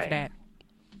excited for that.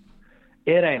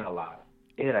 It ain't a lot.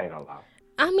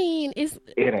 I mean,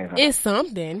 it's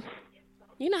something.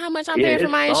 You know how much I'm paying for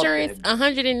my insurance?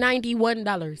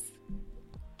 $191.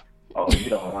 Oh, you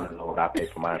don't want to know what I pay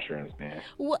for my insurance, man.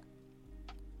 What?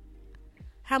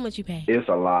 How much you pay? It's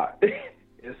a lot.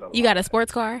 You got a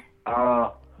sports car?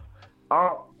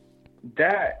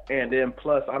 That, and then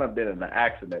plus I done been in an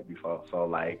accident before, so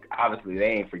like obviously they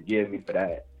ain't forgive me for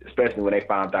that, especially when they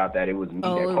found out that it was me that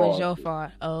caused it. Oh, it was your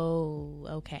fault. Oh,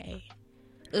 okay.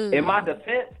 Ooh. In my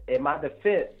defense, if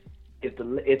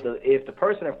the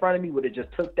person in front of me would have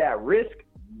just took that risk,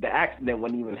 the accident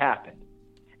wouldn't even happen.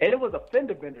 And it was a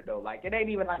fender bender though. Like it ain't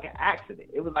even like an accident.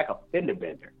 It was like a fender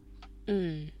bender.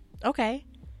 Okay.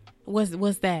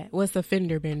 What's that? What's a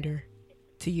fender bender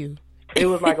to you? It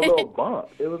was like a little bump.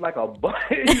 It was like a bump.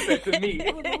 You said to me,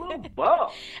 it was a little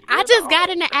bump. I just got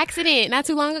in an accident not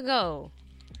too long ago.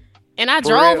 And I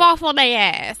drove off on their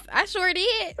ass. I sure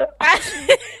did.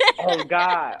 On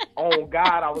God,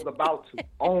 I was about to.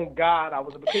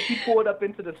 Because he pulled up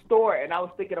into the store, and I was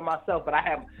thinking to myself,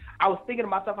 I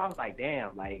was like,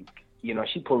 damn, like, you know,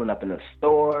 she pulling up in the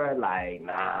store, like,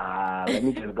 nah, let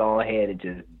me just go ahead and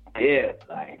just dip,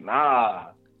 like, nah.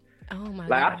 Oh my God.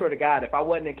 God. I swear to God, if I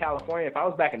wasn't in California, if I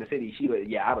was back in the city,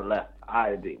 I'd have left.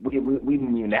 We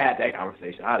didn't even have that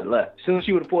conversation. I'd have left. As soon as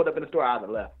she would have pulled up in the store, I'd have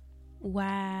left.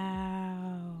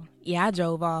 Wow. Yeah, I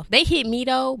drove off. They hit me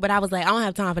though, but I was like, I don't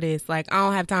have time for this. Like, I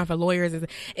don't have time for lawyers.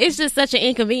 It's just such an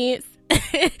inconvenience.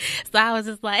 So I was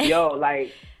just like, yo,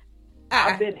 like,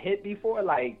 I've been hit before.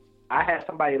 Like, I had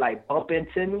somebody like bump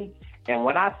into me, and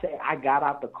when I say I got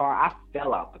out the car, I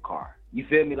fell out the car. You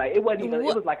feel me? Like, it wasn't even.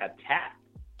 It was like a tap.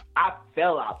 I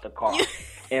fell out the car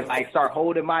and like start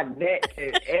holding my neck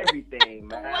and everything,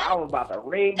 man. I was about to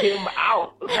wring him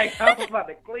out. Like, I was about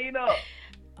to clean up.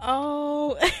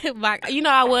 Oh, you know,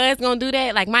 I was going to do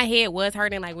that. Like, my head was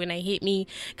hurting, like, when they hit me.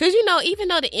 Because, you know, even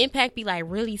though the impact be, like,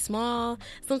 really small,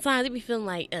 sometimes it be feeling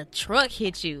like a truck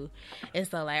hit you. And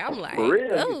so, like, I'm like,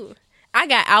 oh. I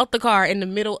got out the car in the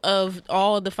middle of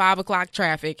all the 5 o'clock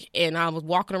traffic, and I was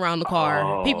walking around the car.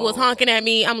 Oh. People was honking at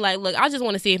me. I'm like, look, I just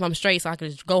want to see if I'm straight so I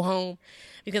can just go home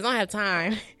because I don't have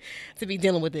time to be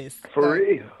dealing with this. For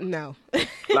real? No.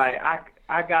 Like,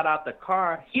 I got out the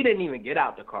car. He didn't even get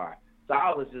out the car. So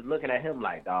I was just looking at him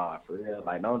like, dog, for real.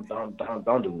 Like, don't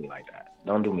do me like that.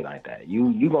 Don't do me like that.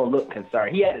 You gonna look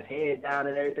concerned. He had his head down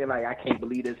and everything. Like, I can't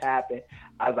believe this happened.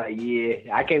 I was like,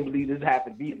 yeah, I can't believe this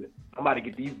happened either. I'm about to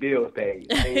get these bills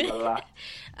paid. I ain't gonna lie.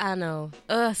 I know.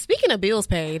 Speaking of bills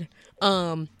paid,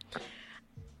 I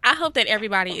hope that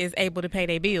everybody is able to pay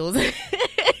their bills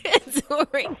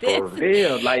during this. For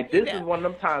real. Like, this is one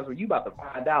of them times where you about to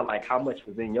find out, like, how much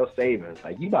was in your savings.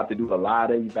 Like, you about to do a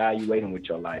lot of evaluating with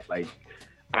your life. Like,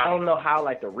 I don't know how,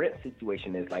 like, the rent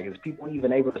situation is. Like, is people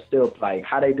even able to still, like,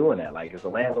 how they doing that? Like, is the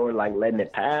landlord, like, letting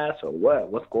it pass or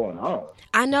what? What's going on?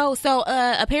 I know. So,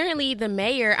 apparently the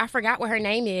mayor, I forgot what her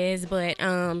name is, but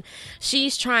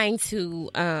she's trying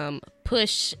to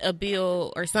push a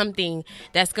bill or something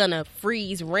that's going to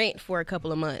freeze rent for a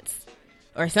couple of months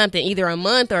or something, either a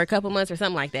month or a couple months or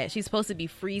something like that. She's supposed to be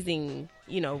freezing,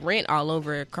 you know, rent all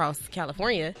over across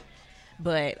California.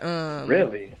 But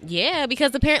really, yeah,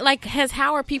 because apparently, like,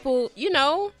 how are people, you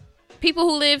know, people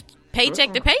who live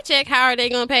paycheck to paycheck, how are they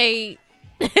gonna pay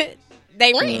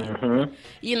they rent? Mm-hmm.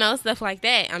 You know, stuff like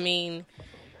that. I mean,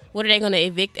 what are they gonna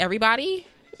evict everybody?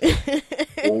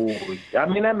 Oh, I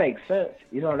mean, that makes sense.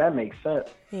 You know, that makes sense.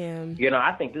 Yeah. You know,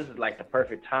 I think this is like the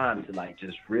perfect time to like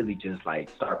just really just like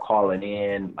start calling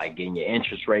in, like getting your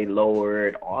interest rate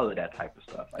lowered, all of that type of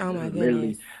stuff. Like, oh my goodness.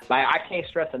 Really, like, I can't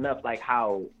stress enough like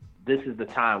how this is the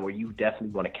time where you definitely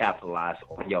want to capitalize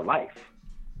on your life.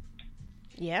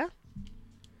 Yeah.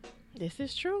 This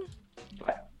is true.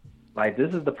 Like,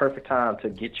 this is the perfect time to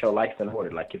get your life in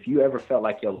order. Like, if you ever felt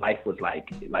like your life was like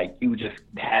you just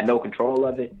had no control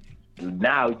of it,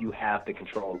 now you have the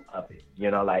control of it.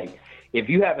 You know, like, if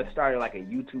you haven't started like a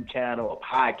YouTube channel, a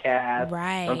podcast,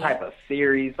 right, some type of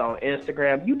series on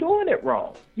Instagram, you doing it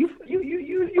wrong. You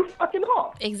fucking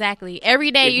off. Exactly.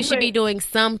 Every day you should be doing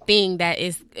something that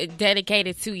is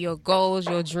dedicated to your goals,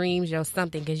 your dreams, your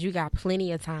something, because you got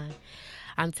plenty of time.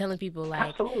 I'm telling people, like,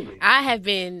 absolutely. I've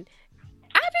been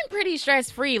pretty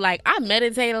stress-free. Like, I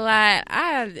meditate a lot.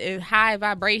 I high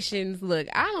vibrations. Look,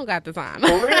 I don't got the time. For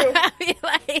real?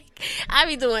 I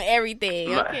be doing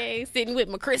everything, okay? Sitting with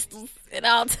my crystals and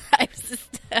all types of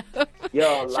stuff. Yo,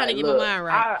 Trying to like, get my look, mind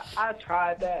right. I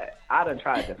tried that. I done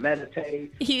tried to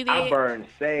meditate. You did? I burned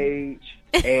sage,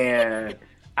 and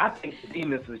I think the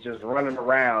demons was just running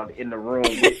around in the room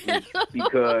with me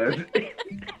because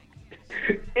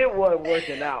it wasn't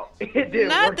working out. It didn't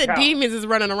Not work the out. demons is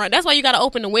running around. That's why you got to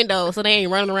open the window so they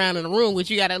ain't running around in the room, but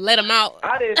you got to let them out.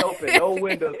 I didn't open no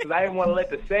windows because I didn't want to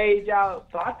let the sage out.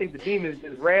 So I think the demons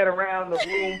just ran around the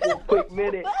room for a quick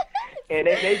minute, and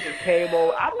then they just came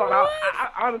over. I thought, I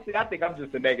honestly, I think I'm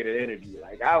just a negative energy.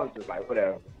 Like, I was just like,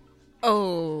 whatever.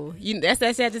 Oh, that's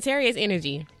that Sagittarius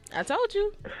energy. I told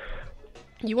you.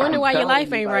 You wonder I'm why your telling life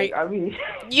you, ain't like, right. I mean,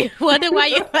 You wonder why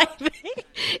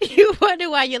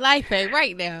your life ain't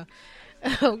right now.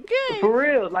 Oh, good. for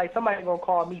real, like, somebody gonna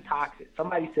call me toxic.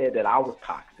 Somebody said that I was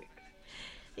toxic.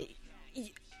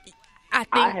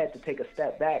 I had to take a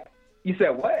step back. You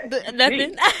said what?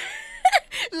 Nothing.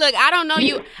 Look, I don't know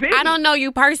you. I don't know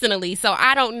you personally, so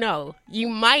I don't know. You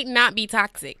might not be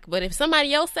toxic, but if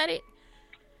somebody else said it,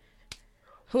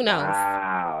 who knows?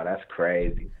 Wow, that's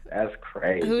crazy. That's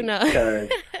crazy. Who knows?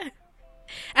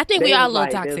 I think we all a little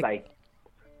toxic. Like,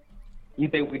 you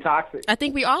think we toxic? I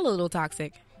think we all a little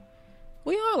toxic.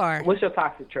 We all are. What's your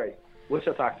toxic trait?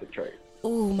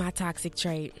 Ooh, my toxic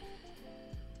trait.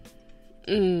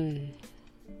 I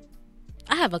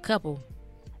have a couple.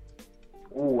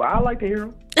 Ooh, I like to hear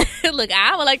them. Look,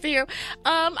 I would like to hear.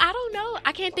 I don't know.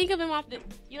 I can't think of them off.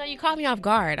 You caught me off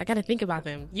guard. I got to think about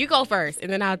them. You go first, and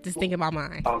then I'll just think about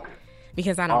mine. Okay.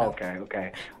 Because I don't know.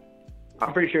 Okay.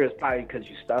 I'm pretty sure it's probably because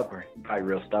you're stubborn. You're probably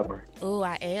real stubborn. Ooh,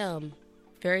 I am.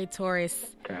 Very Taurus.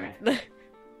 Okay.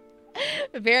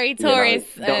 Very Taurus.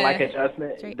 Don't like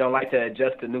adjustment? Don't like to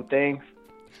adjust to new things?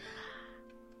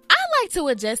 I like to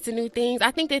adjust to new things. I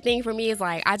think the thing for me is,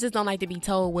 like, I just don't like to be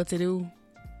told what to do.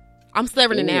 I'm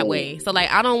stubborn in that way. So,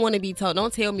 like, I don't want to be told.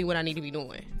 Don't tell me what I need to be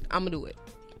doing. I'm going to do it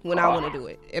when I want to do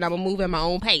it. And I'm going to move at my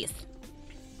own pace.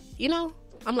 You know?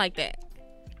 I'm like that.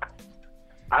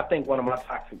 I think one of my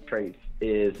toxic traits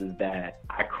is that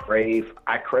I crave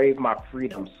my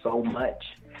freedom so much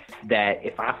that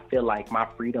if I feel like my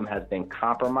freedom has been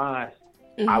compromised,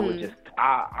 I'm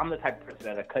the type of person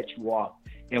that'll cut you off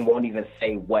and won't even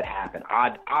say what happened.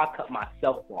 I'll cut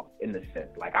myself off in the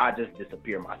sense. Like, I'll just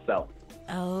disappear myself.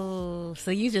 Oh,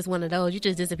 so you just one of those. You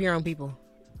just disappear on people.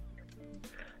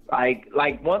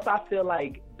 Like once I feel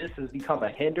like this has become a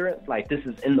hindrance, like this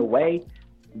is in the way,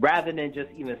 rather than just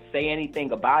even say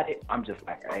anything about it, I'm just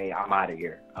like, hey, I'm out of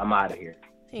here.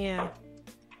 Yeah.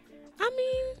 I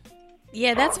mean,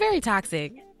 yeah, that's very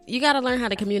toxic. You got to learn how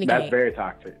to communicate. That's very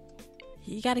toxic.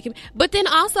 You got to, but then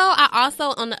I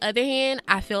also, on the other hand,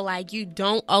 I feel like you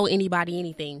don't owe anybody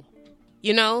anything.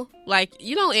 You know, like,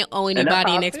 you don't owe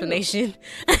anybody an explanation.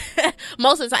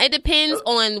 Most of the time, it depends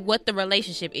on what the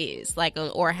relationship is, like,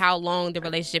 or how long the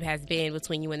relationship has been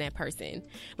between you and that person,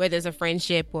 whether it's a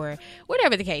friendship or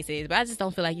whatever the case is. But I just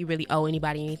don't feel like you really owe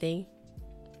anybody anything.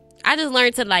 I just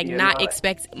learned to, like, not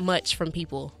expect much from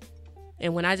people.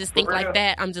 And when I just think like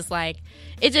that, I'm just like,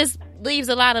 it just leaves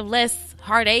a lot of less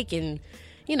heartache and,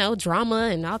 drama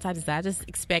and all types of stuff. I just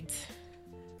expect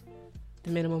the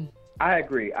minimum. I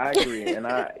agree. And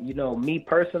me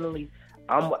personally,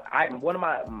 another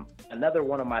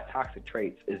one of my toxic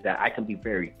traits is that I can be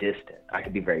very distant. I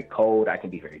can be very cold. I can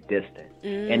be very distant.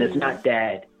 And it's not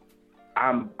that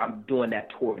I'm doing that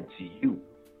towards you.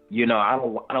 I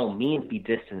don't mean to be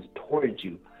distant towards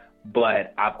you,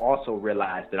 but I've also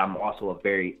realized that I'm also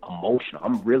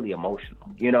I'm really emotional.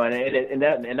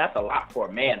 And that's a lot for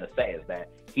a man to say, is that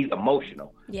he's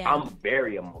emotional. Yeah. I'm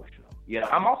very emotional.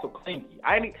 I'm also clingy.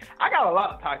 I got a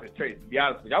lot of toxic traits, to be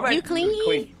honest with you. I'm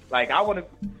clingy. Like, I want to,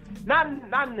 not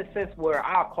in the sense where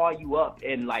I'll call you up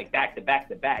and, like, back to back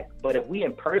to back. But if we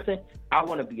in person, I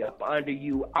want to be up under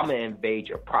you. I'm gonna invade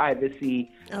your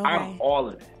privacy. Okay. I'm all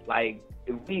of that. Like,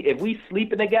 if we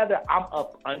sleeping together, I'm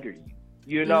up under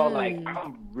you. Like,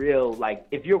 I'm real. Like,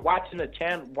 if you're watching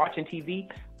watching TV,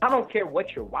 I don't care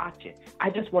what you're watching. I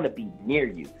just want to be near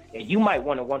you, and you might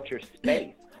want your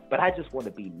space. But I just want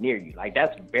to be near you. Like,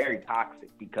 that's very toxic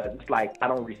because it's like, I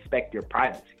don't respect your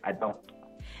privacy. I don't.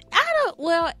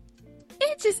 Well, I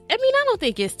don't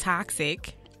think it's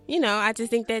toxic. I just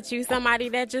think that you somebody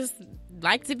that just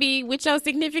like to be with your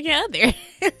significant other.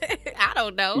 I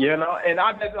don't know. And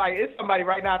I'm just like, it's somebody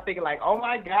right now thinking like, oh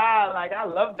my God, like, I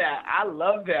love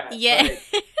that. Yeah.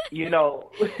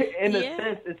 But, in a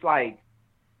sense, it's like,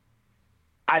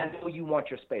 I know you want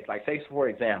your space. Like, say, for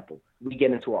example, we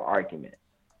get into an argument.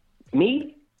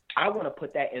 Me, I want to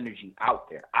put that energy out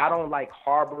there. I don't like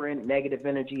harboring negative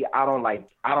energy. I don't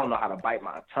know how to bite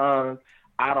my tongue.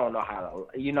 I don't know how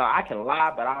to, I can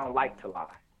lie, but I don't like to lie.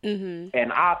 Mm-hmm.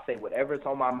 And I'll say whatever's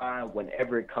on my mind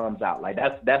whenever it comes out. Like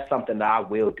that's something that I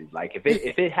will do. Like if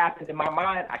it happens in my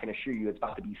mind, I can assure you it's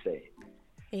about to be said.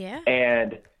 Yeah.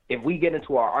 And if we get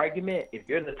into our argument, if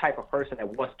you're the type of person that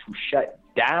wants to shut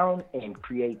down and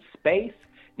create space,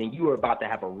 then you are about to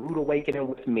have a rude awakening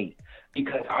with me.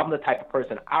 Because I'm the type of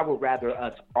person, I would rather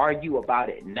us argue about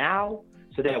it now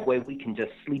so that way we can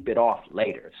just sleep it off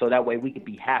later. So that way we can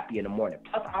be happy in the morning.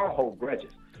 Plus, I don't hold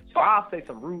grudges. So I'll say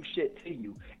some rude shit to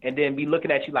you and then be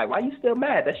looking at you like, why you still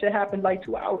mad? That shit happened like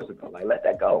 2 hours ago. Like, let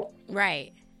that go.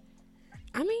 Right.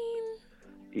 I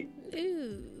mean,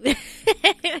 ooh.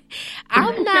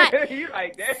 I'm not. You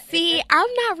like that? See,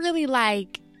 I'm not really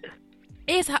like.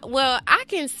 I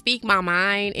can speak my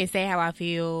mind and say how I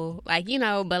feel, like, you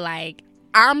know, but like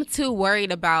I'm too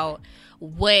worried about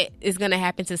what is going to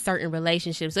happen to certain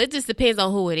relationships. So it just depends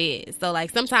on who it is. So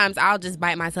like sometimes I'll just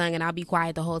bite my tongue and I'll be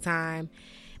quiet the whole time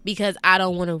because I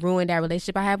don't want to ruin that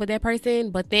relationship I have with that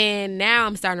person. But then now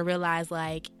I'm starting to realize,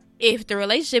 like, if the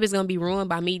relationship is going to be ruined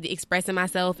by me expressing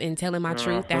myself and telling my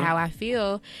truth and how I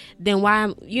feel, then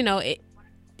why, you know,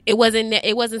 it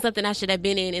wasn't something I should have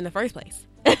been in the first place.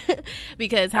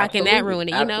 Because how can that ruin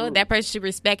it? You know, that person should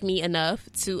respect me enough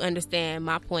to understand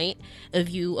my point of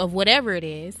view of whatever it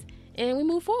is, and we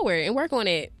move forward and work on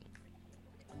it.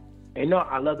 And no,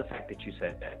 I love the fact that you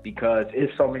said that, because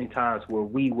it's so many times where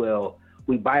we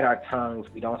bite our tongues,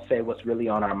 we don't say what's really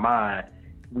on our mind,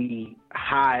 we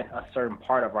hide a certain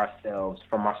part of ourselves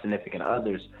from our significant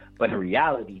others, but in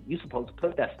reality, you're supposed to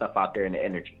put that stuff out there in the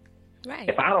energy. Right.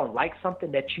 If I don't like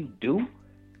something that you do,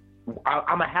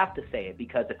 I'm going to have to say it,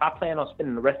 because if I plan on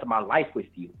spending the rest of my life with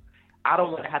you, I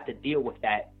don't want to have to deal with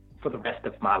that for the rest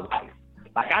of my life.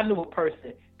 Like, I knew a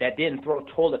person that didn't throw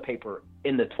toilet paper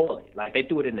in the toilet. Like, they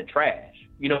threw it in the trash.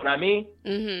 You know what I mean?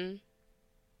 Mm-hmm.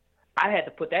 I had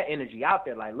to put that energy out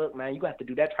there. Like, look, man, you got to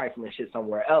do that trifling shit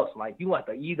somewhere else. Like, you have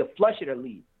to either flush it or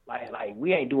leave. Like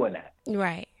we ain't doing that.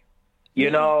 Right.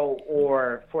 You know,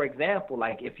 or, for example,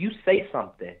 like, if you say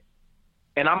something,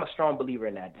 and I'm a strong believer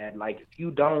in that, like, if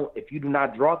you do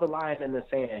not draw the line in the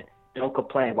sand, don't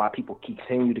complain while people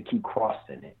continue to keep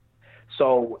crossing it.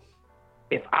 So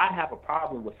if I have a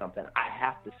problem with something, I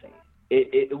have to say it.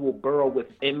 It will burrow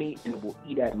within me and it will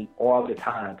eat at me all the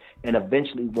time. And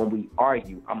eventually when we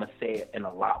argue, I'm going to say it in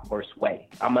a lot worse way.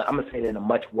 I'm going to say it in a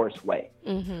much worse way.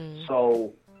 Mm-hmm.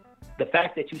 So the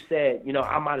fact that you said, you know,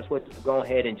 I might as well just go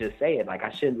ahead and just say it. Like, I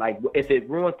shouldn't, like, if it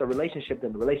ruins the relationship,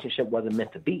 then the relationship wasn't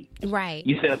meant to be. Right.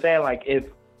 You see what I'm saying? Like, if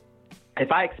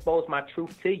I expose my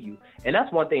truth to you, and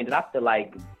that's one thing that I feel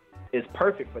like is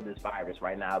perfect for this virus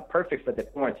right now, perfect for the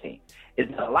quarantine, is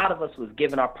that a lot of us was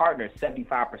giving our partners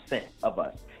 75% of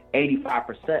us,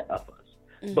 85% of us.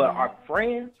 Mm-hmm. But our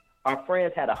friends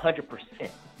had 100%.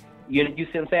 You see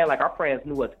what I'm saying? Like, our friends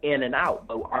knew us in and out,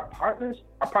 but our partners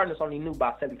only knew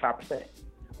about 75%.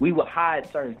 We would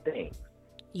hide certain things.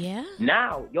 Yeah.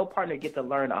 Now, your partner gets to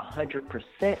learn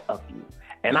 100% of you.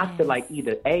 And I feel like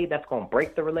either A, that's going to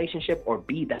break the relationship, or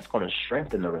B, that's going to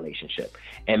strengthen the relationship.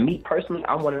 And me personally,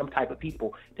 I'm one of them type of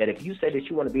people that if you say that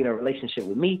you want to be in a relationship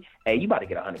with me, hey, you about to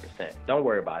get 100%. Don't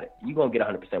worry about it. You're going to get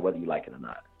 100% whether you like it or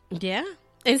not. Yeah.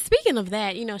 And speaking of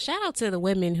that, you know, shout out to the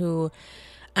women who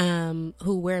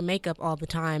wear makeup all the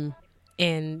time,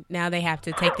 and now they have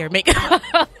to take their makeup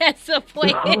off at some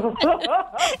point,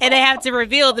 and they have to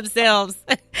reveal themselves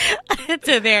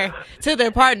to their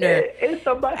partner. It's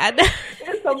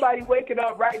somebody waking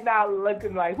up right now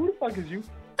looking like, who the fuck is you?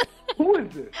 Who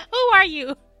is this? Who are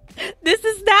you? This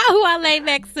is not who I lay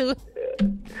next to.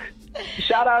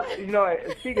 Shout out, you know,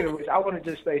 speaking of which, I want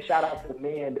to just say shout out to the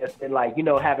men that's been, like, you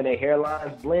know, having their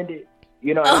hairlines blended.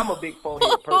 You know, and I'm a big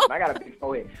forehead person. I got a big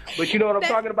forehead. But you know what I'm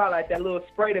talking about? Like that little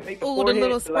spray that makes the forehead, the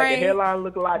little spray. Like the hairline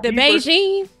look a lot deeper. The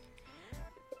Beijing.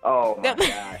 Oh, my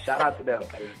God. Shout out to them.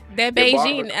 That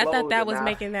Beijing, I thought that was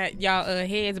making that y'all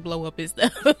heads blow up and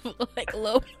stuff. Like a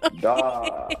little.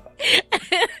 Dog.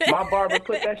 My barber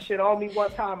put that shit on me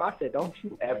one time. I said, don't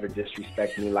you ever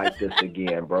disrespect me like this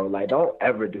again, bro. Like, don't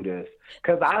ever do this.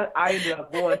 Because I ended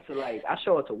up going to, like, I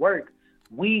show it to work.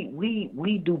 We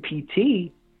do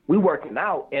PT. We working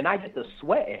out, and I get to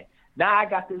sweating. Now I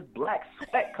got this black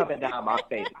sweat coming down my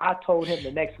face. I told him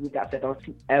the next week, I said, don't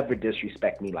you ever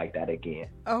disrespect me like that again.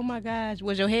 Oh, my gosh.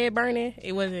 Was your head burning?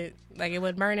 It wasn't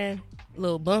burning? A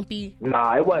little bumpy?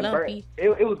 Nah, it wasn't burning.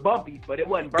 It was bumpy, but it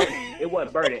wasn't burning. It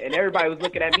wasn't burning. And everybody was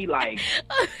looking at me like,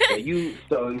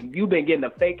 so you been getting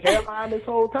a fake hairline this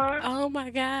whole time? Oh, my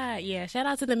God. Yeah, shout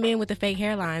out to the men with the fake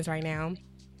hairlines right now.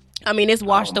 I mean, it's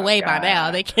washed away by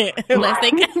now. They can't, unless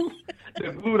they can. The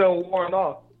glue done worn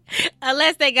off.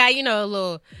 Unless they got, a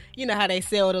little, how they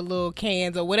sell the little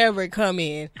cans or whatever it come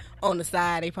in on the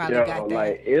side. They probably got that.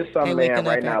 Like, it's some man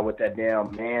right now with that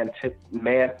damn man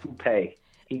toupee.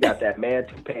 He got that man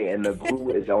toupee, and the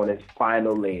glue is on his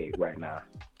final leg right now.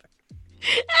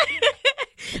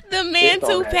 The man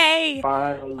toupee.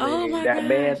 Final leg. Oh my that gosh.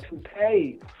 man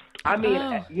toupee. I mean,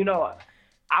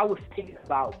 I was thinking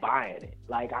about buying it.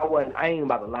 Like, I ain't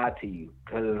about to lie to you,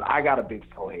 because I got a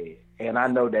big forehead, and I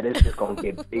know that it's just going to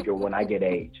get bigger when I get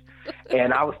age.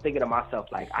 And I was thinking to myself,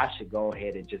 like, I should go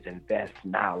ahead and just invest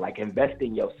now. Like, invest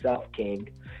in yourself, King.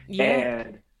 Yeah.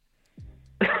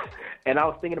 And I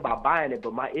was thinking about buying it,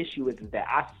 but my issue is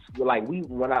that when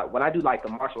I do like the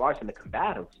martial arts and the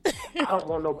combatives, I don't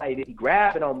want nobody to be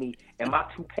grabbing on me and my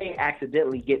toupee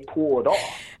accidentally get pulled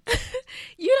off.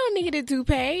 You don't need a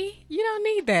toupee. You don't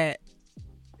need that.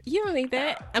 You don't need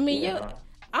that. I mean,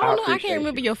 I don't know. I can't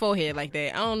remember your forehead like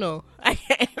that. I don't know. I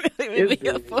can't remember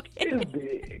your forehead. It's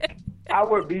big. I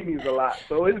wear beanies a lot,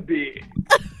 so it's big.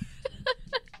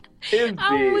 It's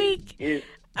I'm big. weak.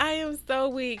 I am so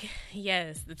weak.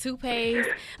 Yes, the toupees.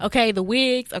 Okay, the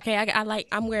wigs. Okay,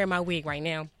 I'm wearing my wig right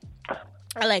now.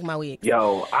 I like my wigs.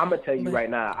 Yo, I'm gonna tell you right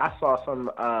now. I saw some.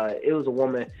 It was a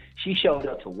woman. She showed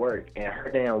up to work, and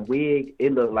her damn wig.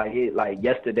 It looked like it. Like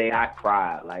yesterday, I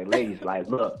cried. Like, ladies, like,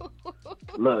 look,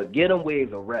 get them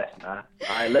wigs a rest, now.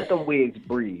 All right, let them wigs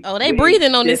breathe. Oh, they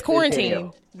breathing on this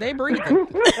quarantine. They breathing.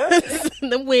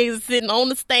 Them wigs are sitting on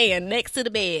the stand next to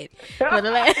the bed for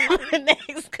the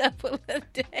next couple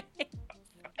of days.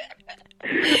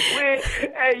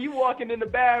 Hey, you walking in the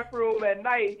bathroom at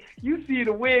night, you see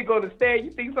the wig on the stand,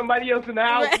 you think somebody else in the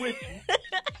house with you.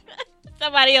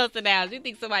 Somebody else in the house. You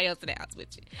think somebody else in the house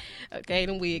with you. Okay,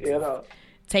 them wigs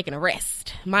taking a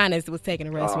rest. Mine was taking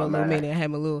a rest for a little minute. I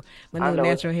had my little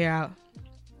natural hair out.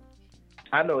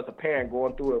 I know it's a parent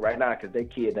going through it right now because their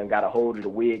kid done got a hold of the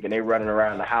wig and they running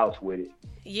around the house with it.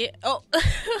 Yeah. Oh,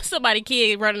 somebody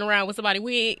kid running around with somebody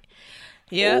wig.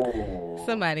 Yeah. Oh.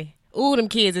 Somebody. Ooh, them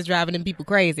kids is driving them people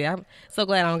crazy. I'm so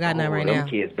glad I don't got none right now. Them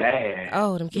kids bad.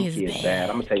 Oh, them kids bad.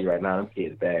 I'm going to tell you right now, them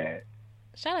kids bad.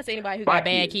 Shout out to anybody who got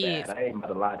bad kids. Bad. I ain't about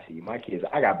to lie to you.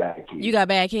 I got bad kids. You got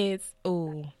bad kids?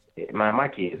 Ooh. Yeah, my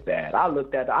kid's bad.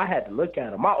 I had to look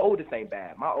at them. My oldest ain't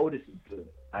bad. My oldest is good.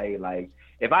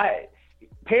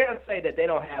 Parents say that they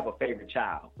don't have a favorite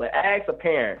child, but ask a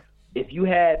parent, if you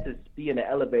had to be in the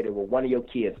elevator with one of your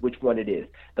kids, which one it is.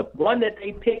 The one that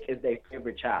they pick is their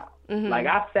favorite child. Mm-hmm. Like,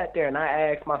 I sat there and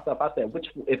I asked myself, I said,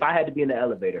 if I had to be in the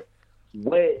elevator,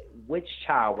 which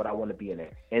child would I want to be in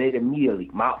there? And it immediately,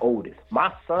 my oldest.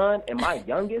 My son and my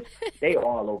youngest, they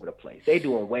all over the place. They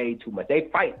doing way too much. They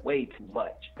fight way too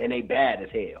much, and they bad as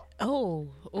hell.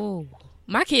 Oh.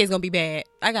 My kid's going to be bad.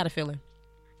 I got a feeling.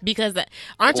 Because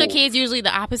aren't your kids usually the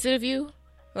opposite of you?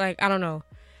 Like, I don't know.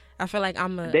 I feel like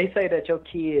They say that your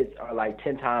kids are like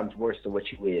 10 times worse than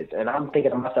what you is. And I'm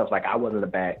thinking to myself, like, I wasn't a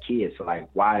bad kid. So, like,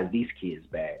 why is these kids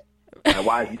bad? Like,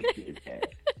 why is these kids bad?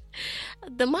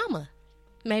 The mama,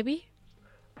 maybe.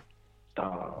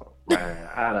 Oh, man.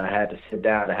 I done had to sit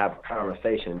down and have a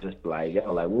conversation. Just like,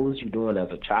 what was you doing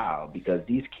as a child? Because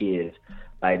these kids,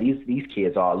 like, these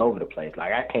kids all over the place.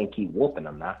 Like, I can't keep whooping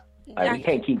them now. Like, we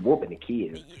can't keep whooping the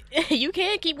kids. You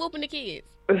can't keep whooping the kids.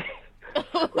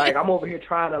 Like, I'm over here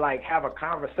trying to, like, have a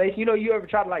conversation. You ever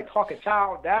try to, like, talk a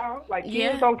child down? Like,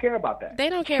 kids don't care about that. They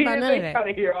don't care about none of that. They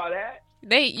trying to hear all that.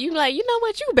 You like, you know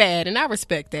what, you bad, and I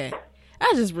respect that.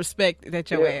 I just respect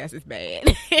that your ass is bad.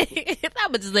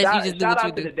 I'm just let you just do what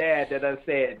you do. Shout out to the dad that done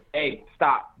said, hey,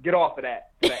 stop, get off of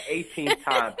that for the 18th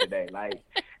time today. Like,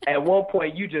 at one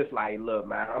point, you just like, look,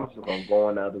 man, I'm just going to go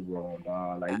in the other room,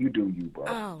 dog. Like, you do you, bro.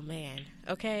 Oh, man.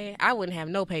 Okay. I wouldn't have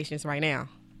no patience right now.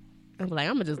 I'm like,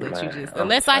 I'm going to just let you just,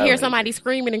 unless I hear somebody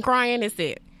screaming and crying, that's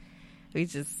it. I'm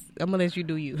going to let you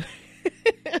do you.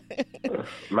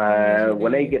 Man,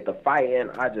 when they get to fighting,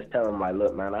 I just tell them, like,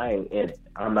 look, man, I ain't in it.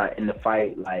 I'm not in the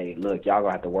fight. Like, look, y'all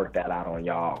gonna have to work that out on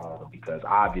y'all own, because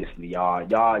obviously y'all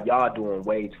doing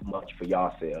way too much for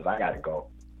y'all selves. I gotta go.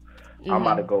 Mm-hmm. I'm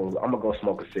gonna go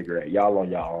smoke a cigarette. Y'all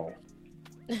on y'all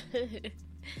own.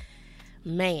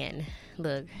 Man,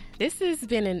 look, this has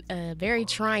been a very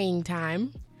trying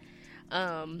time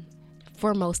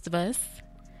for most of us.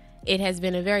 It has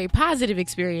been a very positive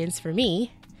experience for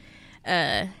me.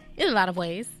 In a lot of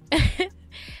ways.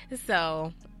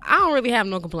 So I don't really have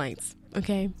no complaints.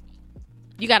 Okay,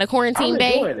 you got a quarantine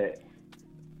day? I'm enjoying it.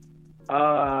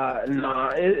 Nah,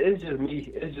 it's just me.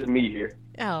 It's just me here.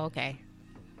 Oh, okay.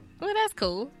 Well, that's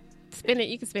cool.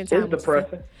 You can spend time. It's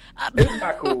depressing. It's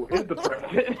not cool. It's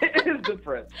depressing. It's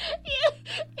depressing.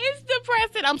 It's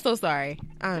depressing. I'm so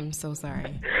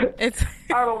sorry. It's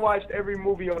I don't watch every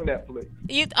movie on Netflix.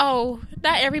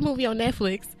 Not every movie on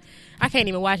Netflix. I can't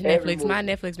even watch Netflix. My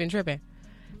Netflix been tripping.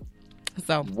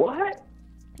 So what?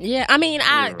 Yeah, I mean,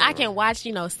 I can watch,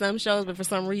 some shows, but for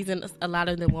some reason, a lot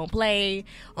of them won't play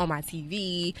on my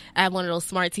TV. I have one of those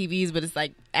smart TVs, but it's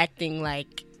like acting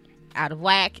like out of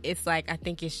whack. It's like, I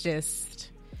think it's just,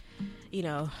 I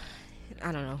don't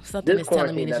know. Something is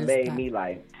telling me to just made stop. me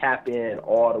like tap in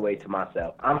all the way to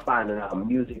myself. I'm finding out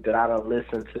music that I don't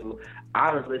listen to.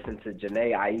 I was listening to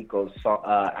Janae Aiko's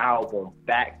album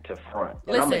back to front.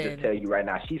 And I'm going to just tell you right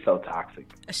now, she's so toxic.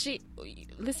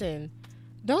 Listen,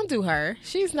 don't do her.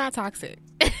 She's not toxic.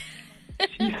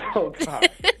 She's so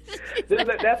toxic.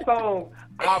 That song,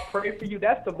 I'll Pray For You,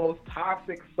 that's the most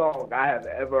toxic song I have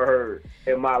ever heard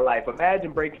in my life.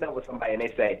 Imagine breaking up with somebody and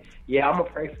they say, yeah, I'm going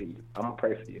to pray for you. I'm going to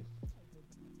pray for you.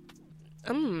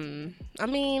 I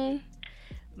mean,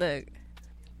 look,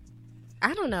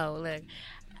 I don't know. Look,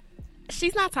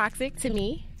 she's not toxic to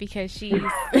me because she's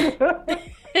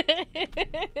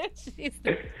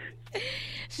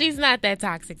she's not that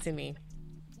toxic to me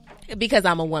because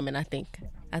I'm a woman. I think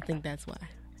that's why.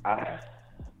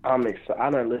 I'm excited.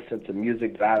 I don't listen to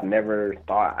music that I never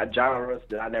thought, genres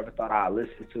that I never thought I'd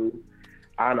listen to.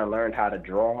 I done learned how to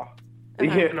draw,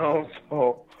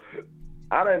 so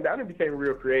I done became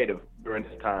real creative during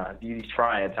this time, these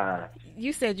trying times.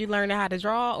 You said you learned how to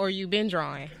draw, or you been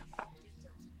drawing?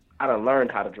 I done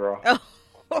learned how to draw. Oh,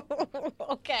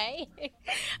 okay.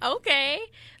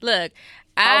 Look,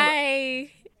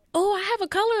 I have a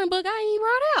coloring book I ain't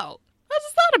brought out. I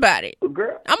just thought about it.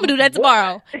 Girl, I'm going to do that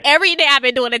tomorrow. Every day I've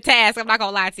been doing a task. I'm not going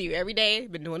to lie to you. Every day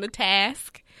I've been doing a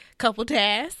task, couple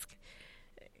tasks.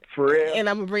 For real? And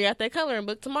I'm going to bring out that coloring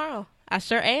book tomorrow. I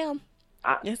sure am.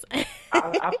 Yes.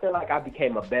 I feel like I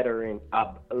became a better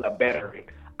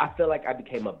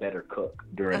cook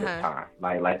during this time.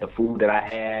 Like the food that I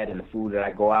had and the food that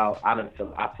I go out, I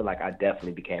feel like I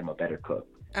definitely became a better cook.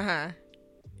 I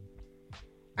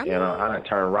done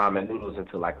turned ramen noodles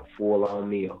into like a full-on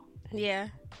meal. Yeah.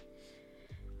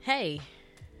 Hey,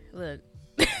 look,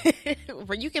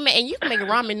 you can make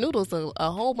ramen noodles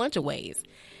a whole bunch of ways.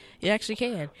 You actually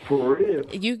can. For real.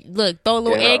 You throw a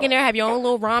little egg in there, have your own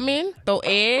little ramen, throw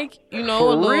egg,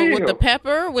 with the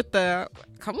pepper,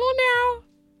 come on now.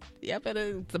 Yeah,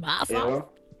 better some hot sauce.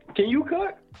 Can you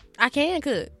cook? I can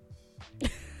cook.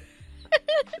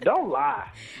 Don't lie.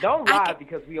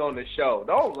 Because we on the show.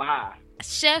 Don't lie.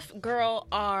 Chef Girl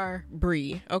R.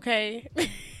 Bree, okay?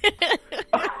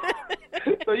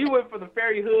 So you went from the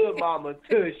Fairy Hood Mama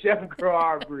to Chef Girl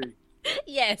R. Bree.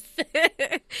 Yes.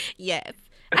 Yes.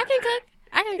 I can cook.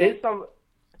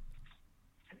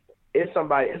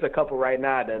 It's a couple right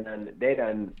now that they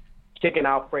done chicken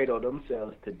Alfredo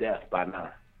themselves to death by now.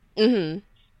 Mm-hmm.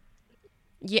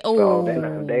 Yeah. Oh, so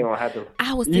they don't have to.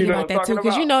 I was thinking about that too,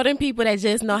 because them people that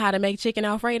just know how to make chicken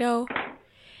Alfredo,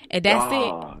 and that's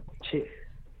it.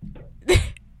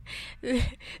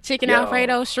 Chicken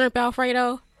Alfredo, shrimp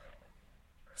Alfredo,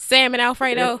 salmon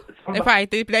Alfredo. They try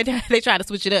to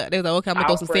switch it up. They was like, okay, I'm gonna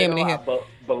throw some salmon in here.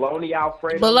 Bologna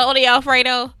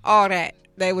Alfredo, all that.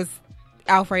 They was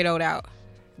Alfredoed out.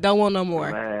 Don't want no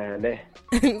more. Man,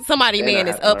 Somebody man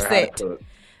is upset.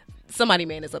 Somebody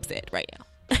man is upset right now.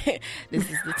 This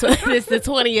is the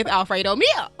 20th Alfredo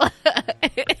meal.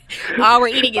 All we're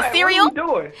eating is cereal. What are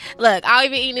we doing? Look, I'll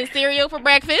be eating cereal for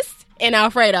breakfast and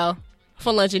Alfredo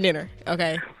for lunch and dinner.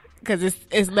 Okay, because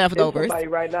it's leftovers. Somebody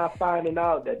right now finding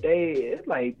out that they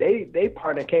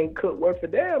partner can't cook work for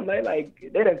them. They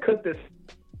done cooked this.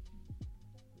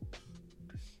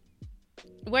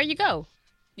 Where you go?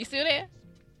 You still there?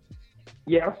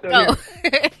 Yeah, I'm still here.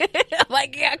 I'm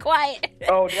like, yeah, quiet.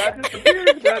 Oh, did I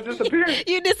disappear?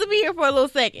 You disappeared for a little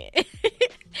second.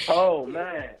 Oh,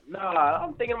 man. Nah,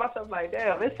 I'm thinking to myself like,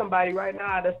 damn, there's somebody right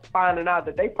now that's finding out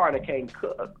that they partner can't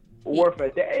cook worth a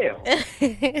damn.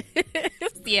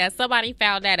 Yeah, somebody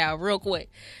found that out real quick.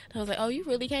 I was like, oh, you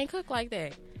really can't cook like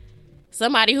that.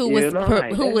 Somebody who was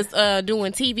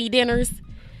doing TV dinners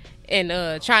and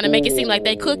trying to make it seem like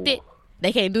they cooked it,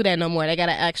 they can't do that no more. They got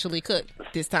to actually cook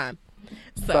this time.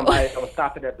 So. Somebody that was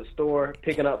stopping at the store,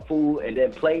 picking up food, and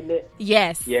then plating it.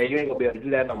 Yes. Yeah, you ain't going to be able to do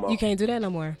that no more. You can't do that no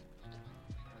more.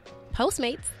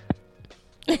 Postmates.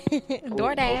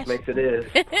 DoorDash. Postmates it is.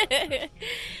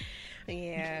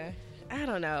 Yeah. I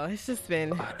don't know. It's just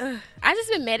been... I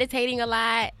just been meditating a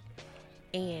lot.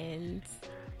 And,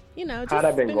 just how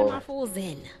that been spending going? my full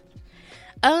zen.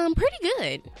 Pretty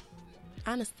good.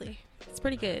 Honestly. It's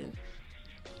pretty good.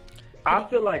 I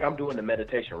feel like I'm doing the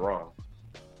meditation wrong.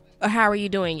 How are you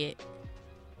doing it?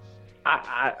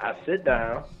 I sit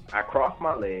down, I cross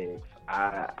my legs,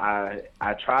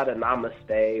 I try to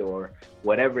namaste or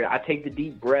whatever. I take the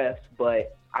deep breaths,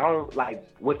 but I don't like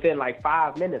within like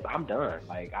 5 minutes I'm done.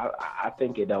 Like I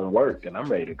think it don't work and I'm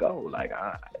ready to go. Like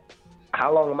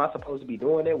how long am I supposed to be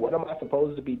doing it? What am I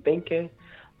supposed to be thinking?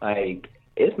 Like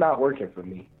it's not working for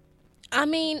me. I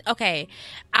mean, okay,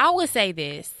 I would say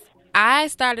this. I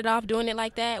started off doing it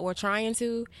like that, or trying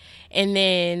to, and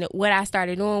then what I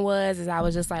started doing is I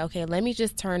was just like, okay, let me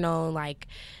just turn on like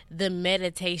the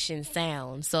meditation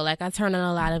sounds. So like I turn on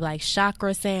a lot of like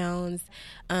chakra sounds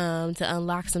to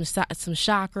unlock some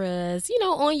chakras,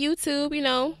 on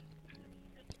YouTube,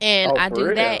 and I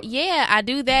do that. Yeah, I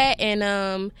do that,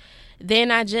 and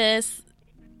then I just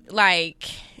like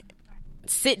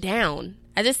sit down.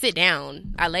 I just sit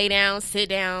down. I lay down, sit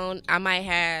down. I might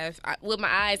have, with my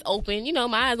eyes open,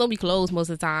 my eyes don't be closed most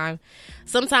of the time.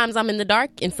 Sometimes I'm in the dark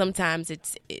and sometimes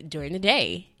it's during the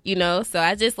day, So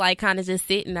I just like kind of just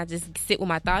sit and I just sit with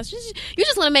my thoughts. You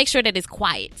just want to make sure that it's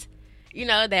quiet,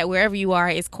 that wherever you are,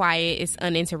 it's quiet, it's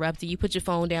uninterrupted. You put your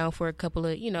phone down for a couple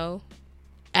of,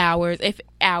 hours. If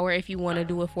you want to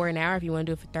do it for an hour, if you want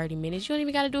to do it for 30 minutes, you don't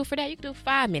even got to do it for that. You can do it for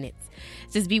 5 minutes.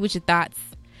 Just be with your thoughts.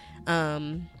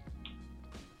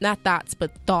 Not thoughts,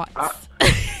 but thoughts. not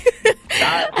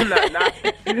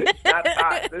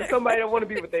thoughts. There's somebody that want to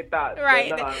be with their thoughts. Right.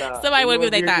 Somebody want to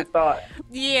be with their thoughts.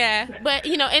 Yeah. But,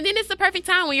 and then it's the perfect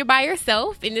time when you're by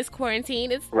yourself in this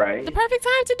quarantine. It's the perfect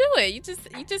time to do it. You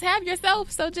just have yourself.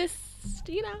 So just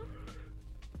be like,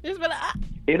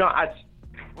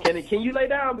 Can you lay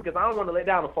down? Because I don't want to lay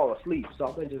down and fall asleep.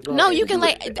 So I'm just no, you can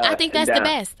lay. I think that's the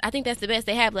best. I think that's the best.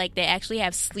 They actually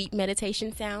have sleep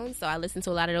meditation sounds. So I listen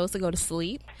to a lot of those to go to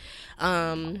sleep.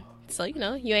 So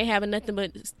you ain't having nothing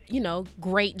but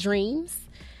great dreams.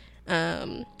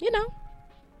 And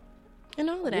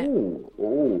all of that.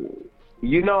 Ooh.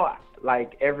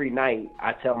 Like every night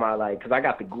I tell because I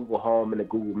got the Google Home and the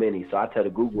Google Mini, so I tell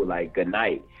the Google like good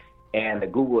night. And the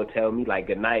Google will tell me, like,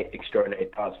 good night, extraordinary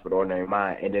thoughts for the ordinary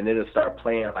mind. And then it'll start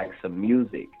playing, like, some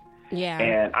music. Yeah.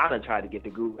 And I done tried to get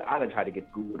Google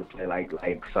to play, like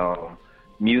some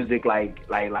music, like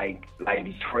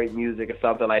Detroit music or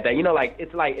something like that. Like,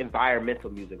 it's like environmental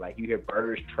music. Like, you hear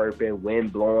birds chirping,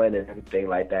 wind blowing, and everything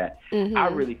like that. Mm-hmm. I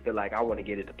really feel like I want to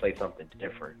get it to play something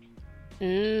different.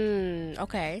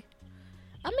 Okay.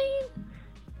 I mean,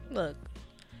 look,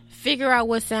 figure out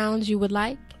what sounds you would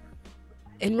like.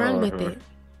 And run with it.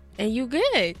 And you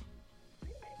good.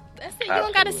 That's it. You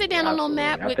don't got to sit down on no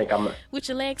mat with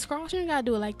your legs crossed. You don't got to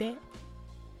do it like that.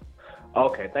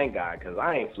 Okay, thank God, because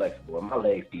I ain't flexible. My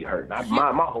legs be hurting. My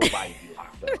whole body be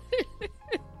locked up.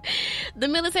 The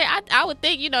military, I would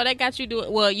think, that got you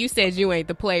doing. Well, you said you ain't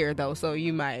the player, though, so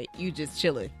you just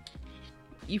chilling.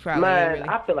 You probably ain't really.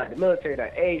 I feel like the military done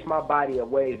aged my body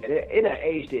in ways that it done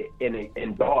aged it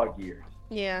in dog years.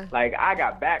 Yeah. Like, I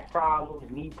got back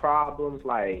problems, knee problems.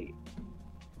 Like,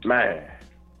 man,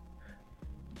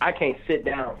 I can't sit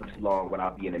down for too long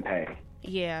without being in pain.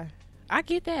 Yeah, I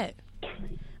get that.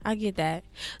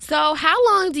 So how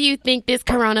long do you think this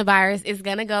coronavirus is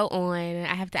going to go on?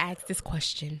 I have to ask this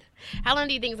question. How long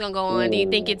do you think it's going to go on? Do you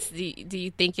think it's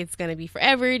going to be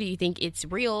forever? Do you think it's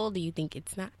real? Do you think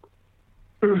it's not?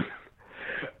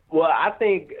 Well, I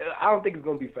don't think it's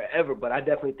going to be forever, but I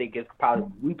definitely think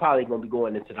we probably going to be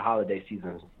going into the holiday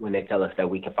season when they tell us that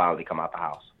we can finally come out the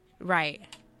house. Right.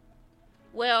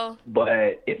 Well,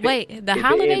 but the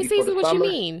holiday season, what you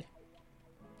mean?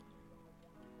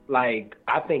 Like,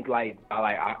 I think by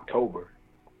October.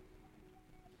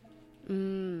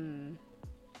 No.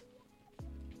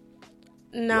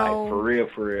 Like,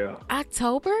 for real.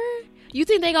 October? You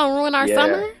think they going to ruin our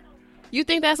summer? You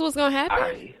think that's what's going to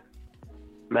happen?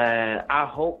 Man, I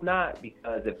hope not,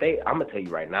 because I'm going to tell you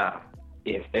right now,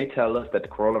 if they tell us that the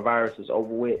coronavirus is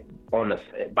over with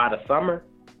by the summer,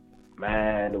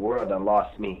 man, the world done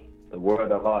lost me. The world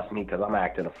done lost me because I'm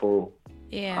acting a fool.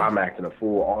 Yeah. I'm acting a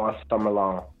fool all summer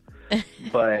long.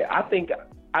 But I think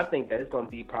that it's going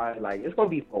to be probably it's going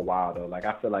to be for a while though. Like,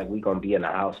 I feel like we're going to be in the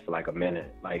house for like a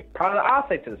minute. Like, probably, I'll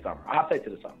say to the summer.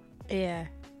 Yeah.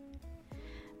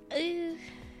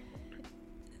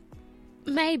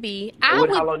 Maybe. How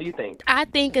long do you think? I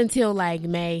think until like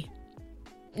May.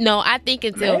 No, I think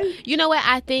until May? You know what?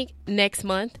 I think next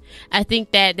month. I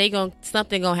think that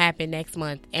something gonna happen next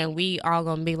month, and we all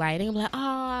gonna be like,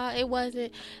 oh, it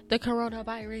wasn't the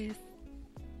coronavirus.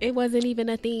 It wasn't even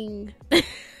a thing.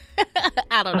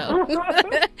 I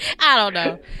don't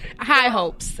know. High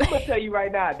hopes. I'm gonna tell you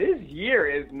right now, this year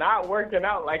is not working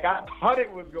out like I thought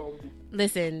it was gonna be.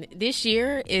 Listen, this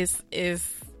year is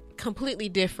completely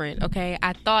different, okay?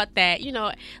 I thought that,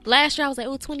 last year I was like,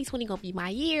 2020 gonna be my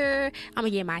year. I'm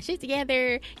gonna get my shit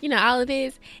together, all of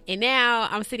this. And now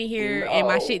I'm sitting here and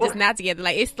my shit just not together.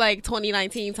 Like, it's like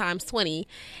 2019 times 20.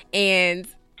 And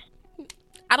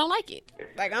I don't like it.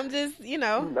 Like, I'm just,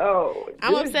 No.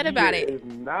 I'm upset about it. It's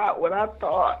not what I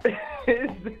thought.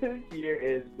 This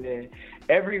year has been,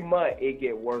 every month it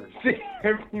get worse.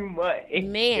 Every month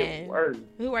it get worse.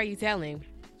 Who are you telling?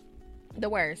 The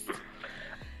worst.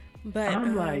 But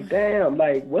I'm like, damn,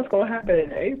 like, what's going to happen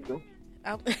in April?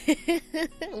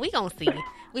 We gonna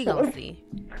see.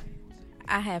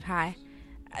 I have high.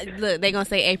 Look, they gonna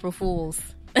say April Fools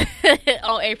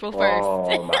on April 1st.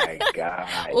 Oh, my God.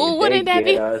 Oh, wouldn't that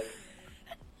be?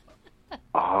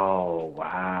 Oh,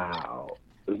 wow.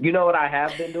 You know what I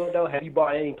have been doing, though? Have you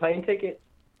bought any plane tickets?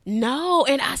 No,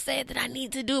 and I said that I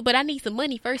need to do it, but I need some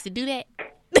money first to do that.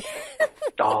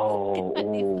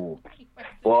 Oh,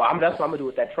 well, that's what I'm gonna do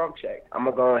with that Trump check. I'm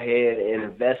gonna go ahead and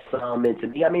invest some into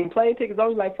me. I mean, plane tickets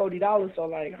only like $40, so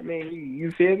like, I mean,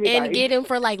 you feel me? And like, get them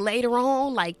for like later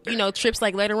on, like trips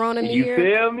like later on in the year.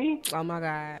 You feel me? Oh my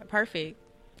God, perfect.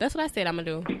 That's what I said I'm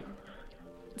gonna do.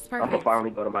 It's perfect. I'm gonna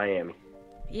finally go to Miami.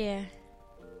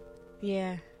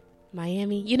 Yeah,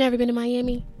 Miami. You never been to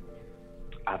Miami?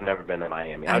 I've never been to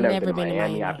Miami. I've never been to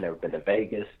Miami. I've never been to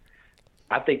Vegas.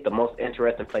 I think the most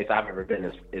interesting place I've ever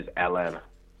been is Atlanta.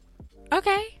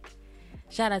 Okay.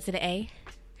 Shout out to the A.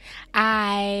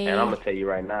 And I'm going to tell you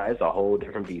right now, it's a whole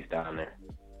different beast down there.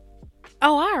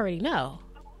 Oh, I already know.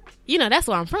 That's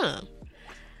where I'm from.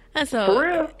 And so, for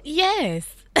real?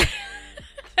 Yes.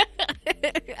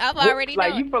 I've already know.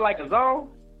 Like, know. you from like a zone?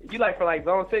 You like from like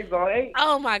zone 6, zone 8?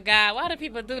 Oh, my God. Why do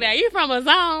people do that? You from a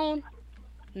zone?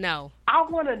 No. I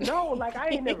want to know. Like, I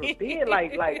ain't never been.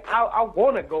 Like I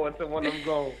want to go into one of them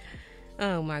zones.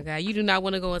 Oh, my God. You do not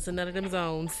want to go into none of them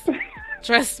zones.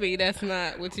 Trust me, that's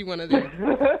not what you want to do.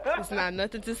 It's not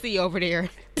nothing to see over there.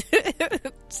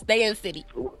 Stay in the city.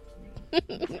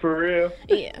 For real?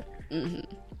 Yeah. Mm-hmm.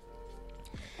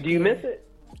 Do you miss it?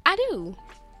 I do.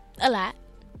 A lot.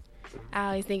 I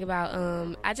always think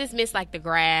about, I just miss like the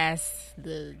grass,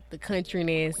 the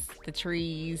countryness, the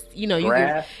trees.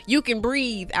 You can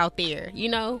breathe out there.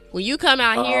 When you come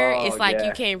out here, it's like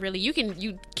you can't really. You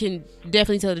can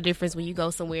definitely tell the difference when you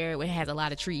go somewhere where it has a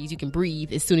lot of trees. You can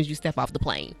breathe as soon as you step off the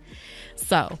plane.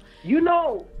 So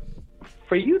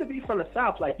for you to be from the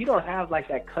South, like you don't have like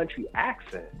that country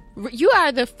accent. You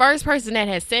are the first person that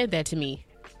has said that to me.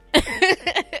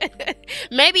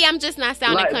 Maybe I'm just not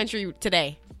sounding country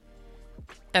today.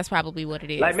 That's probably what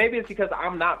it is. Like, maybe it's because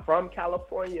I'm not from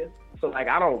California. So, like,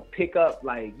 I don't pick up,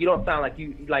 like, you don't sound like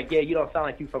you, like, yeah, you don't sound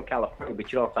like you from California,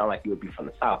 but you don't sound like you would be from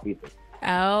the South either.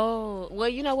 Oh, well,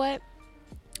 you know what?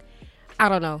 I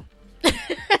don't know.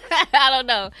 I don't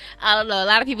know. A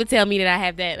lot of people tell me that I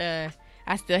have that,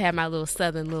 I still have my little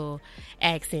Southern little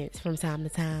accents from time to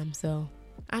time. So,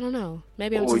 I don't know.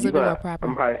 Maybe I'm just a little more proper.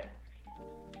 I'm probably,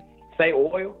 say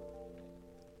oil.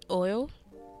 Oil?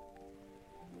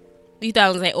 You thought I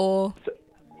was going to say oil?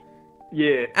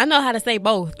 Yeah. I know how to say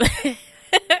both.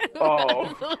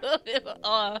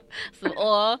 Oh. Some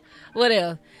oil. What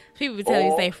else? People tell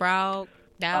you say frog,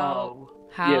 dog,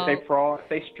 how. Yeah, say frog.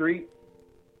 Say street.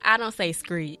 I don't say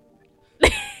street.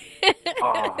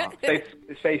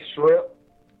 Say shrimp.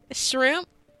 Shrimp?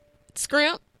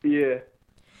 Scrimp? Yeah.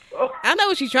 I know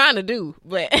what you're trying to do,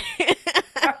 but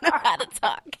I know how to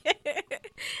talk.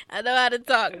 I know how to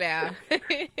talk now.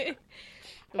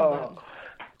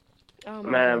 Oh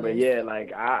man, but yeah,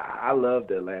 like I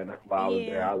loved Atlanta while I was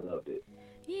there. I loved it.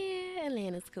 Yeah,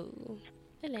 Atlanta's cool.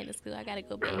 I gotta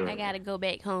go back. I gotta go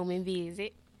back home and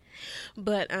visit.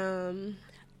 But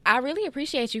I really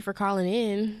appreciate you for calling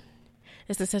in.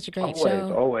 This is such a great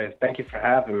show. Always. Thank you for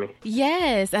having me.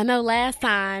 Yes, I know last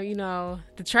time,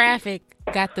 the traffic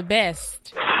got the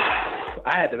best.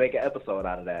 I had to make an episode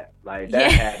out of that. Like,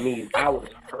 that had me, I was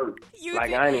hurt. I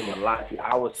ain't even gonna lie to you.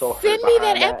 I was so hurt. Send me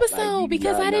that episode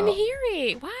because I didn't hear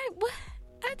it. Why? What?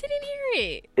 I didn't hear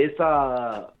it. It's,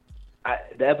 the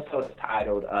episode is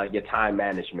titled, Your Time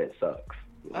Management Sucks.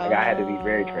 Like, I had to be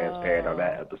very transparent on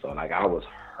that episode. Like, I was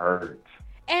hurt.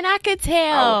 And I could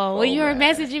tell when you were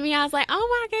messaging me, I was like,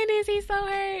 oh my goodness, he's so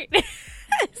hurt.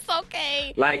 It's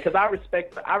okay. Like, because I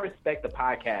respect the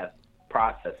podcast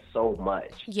process so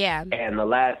much. Yeah. And the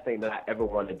last thing that I ever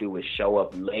want to do is show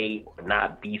up late or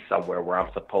not be somewhere where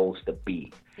I'm supposed to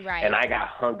be. Right. And I got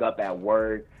hung up at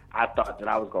work. I thought that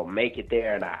I was going to make it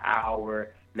there in an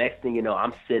hour. Next thing you know,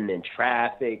 I'm sitting in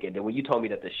traffic, and then when you told me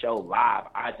that the show live,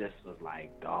 I just was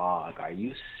like, dog, are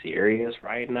you serious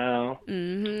right now?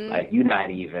 Mm-hmm. Like, you're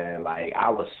not even, like, I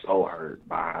was so hurt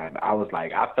behind. I was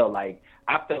like, I felt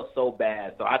so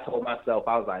bad. So I told myself,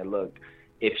 I was like, look,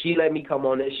 if she let me come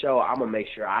on this show, I'm going to make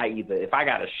sure if I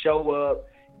got to show up,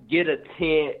 get a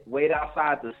tent, wait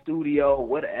outside the studio,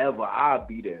 whatever, I'll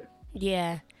be there.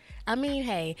 Yeah. I mean,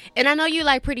 hey, and I know you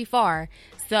like pretty far,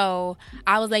 so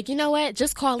I was like, you know what?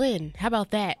 Just call in. How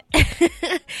about that?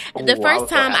 The first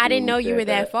time I didn't know you were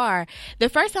that far. The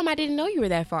first time I didn't know you were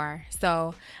that far.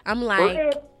 So I'm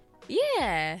like,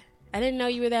 yeah, I didn't know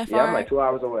you were that far. Yeah, I'm like 2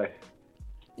 hours away.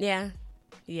 Yeah.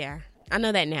 I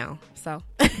know that now. So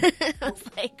I was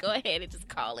like, go ahead and just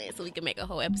call in so we can make a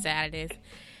whole episode out of this.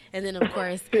 And then, of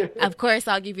course,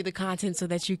 I'll give you the content so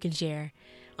that you can share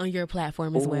on your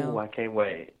platform as well. Oh, I can't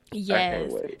wait.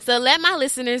 Yes. So let my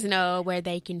listeners know where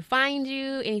they can find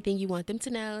you, anything you want them to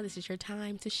know. This is your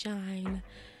time to shine.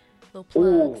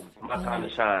 Ooh, my time to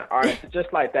shine. All right, so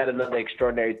just like that, another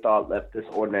extraordinary thought left this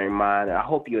ordinary mind. I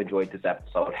hope you enjoyed this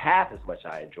episode half as much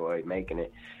I enjoyed making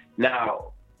it.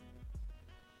 Now,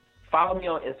 follow me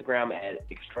on Instagram at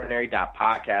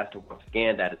extraordinary.podcaster. Once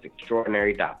again, that is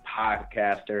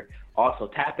extraordinary.podcaster. Also,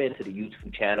 tap into the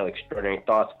YouTube channel, Extraordinary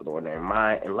Thoughts for the Ordinary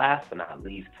Mind. And last but not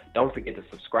least, don't forget to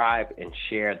subscribe and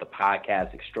share the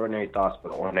podcast, Extraordinary Thoughts for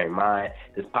the Ordinary Mind.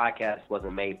 This podcast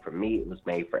wasn't made for me. It was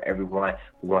made for everyone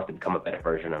who wants to become a better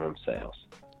version of themselves.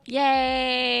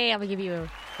 Yay! I'm going to give you an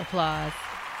applause.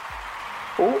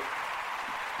 Ooh.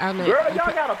 I don't know. Girl,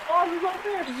 y'all got applauses up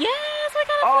there? Yes, we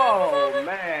got applauses. Oh,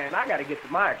 man. I got to get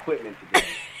my equipment together.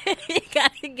 You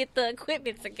got to get the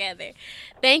equipment together.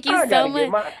 Thank you so much. I got to get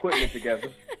my equipment together.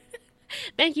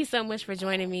 Thank you so much for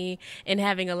joining me and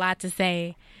having a lot to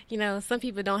say. You know, some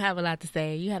people don't have a lot to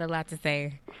say. You had a lot to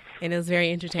say, and it was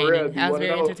very entertaining. I was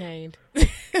very entertained.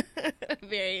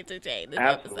 Very entertained this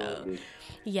episode.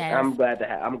 Yes. I'm glad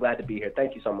to be here.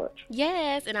 Thank you so much.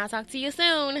 Yes, and I'll talk to you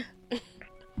soon.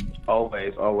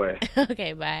 Always.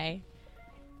 Okay, bye.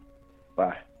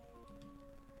 Bye.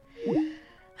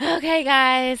 Okay,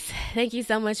 guys. Thank you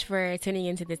so much for tuning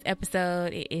into this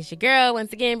episode. It is your girl,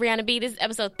 once again, Brianna B. This is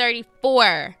episode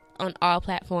 34 on all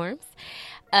platforms.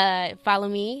 Follow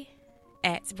me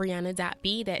at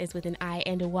Brianna.B. That is with an I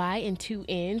and a Y and 2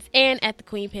 N's. And at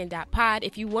thequeenpen.pod.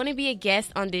 If you want to be a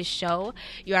guest on this show,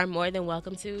 you are more than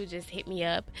welcome to. Just hit me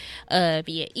up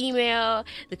via email,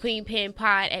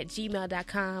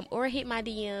 thequeenpenpod@gmail.com, or hit my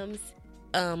DMs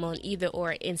on either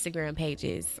or Instagram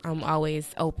pages. I'm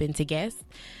always open to guests.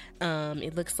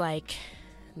 It looks like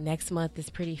next month is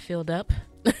pretty filled up.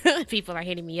 People are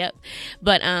hitting me up.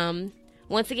 But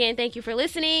once again, thank you for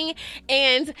listening.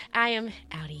 And I am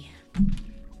outie.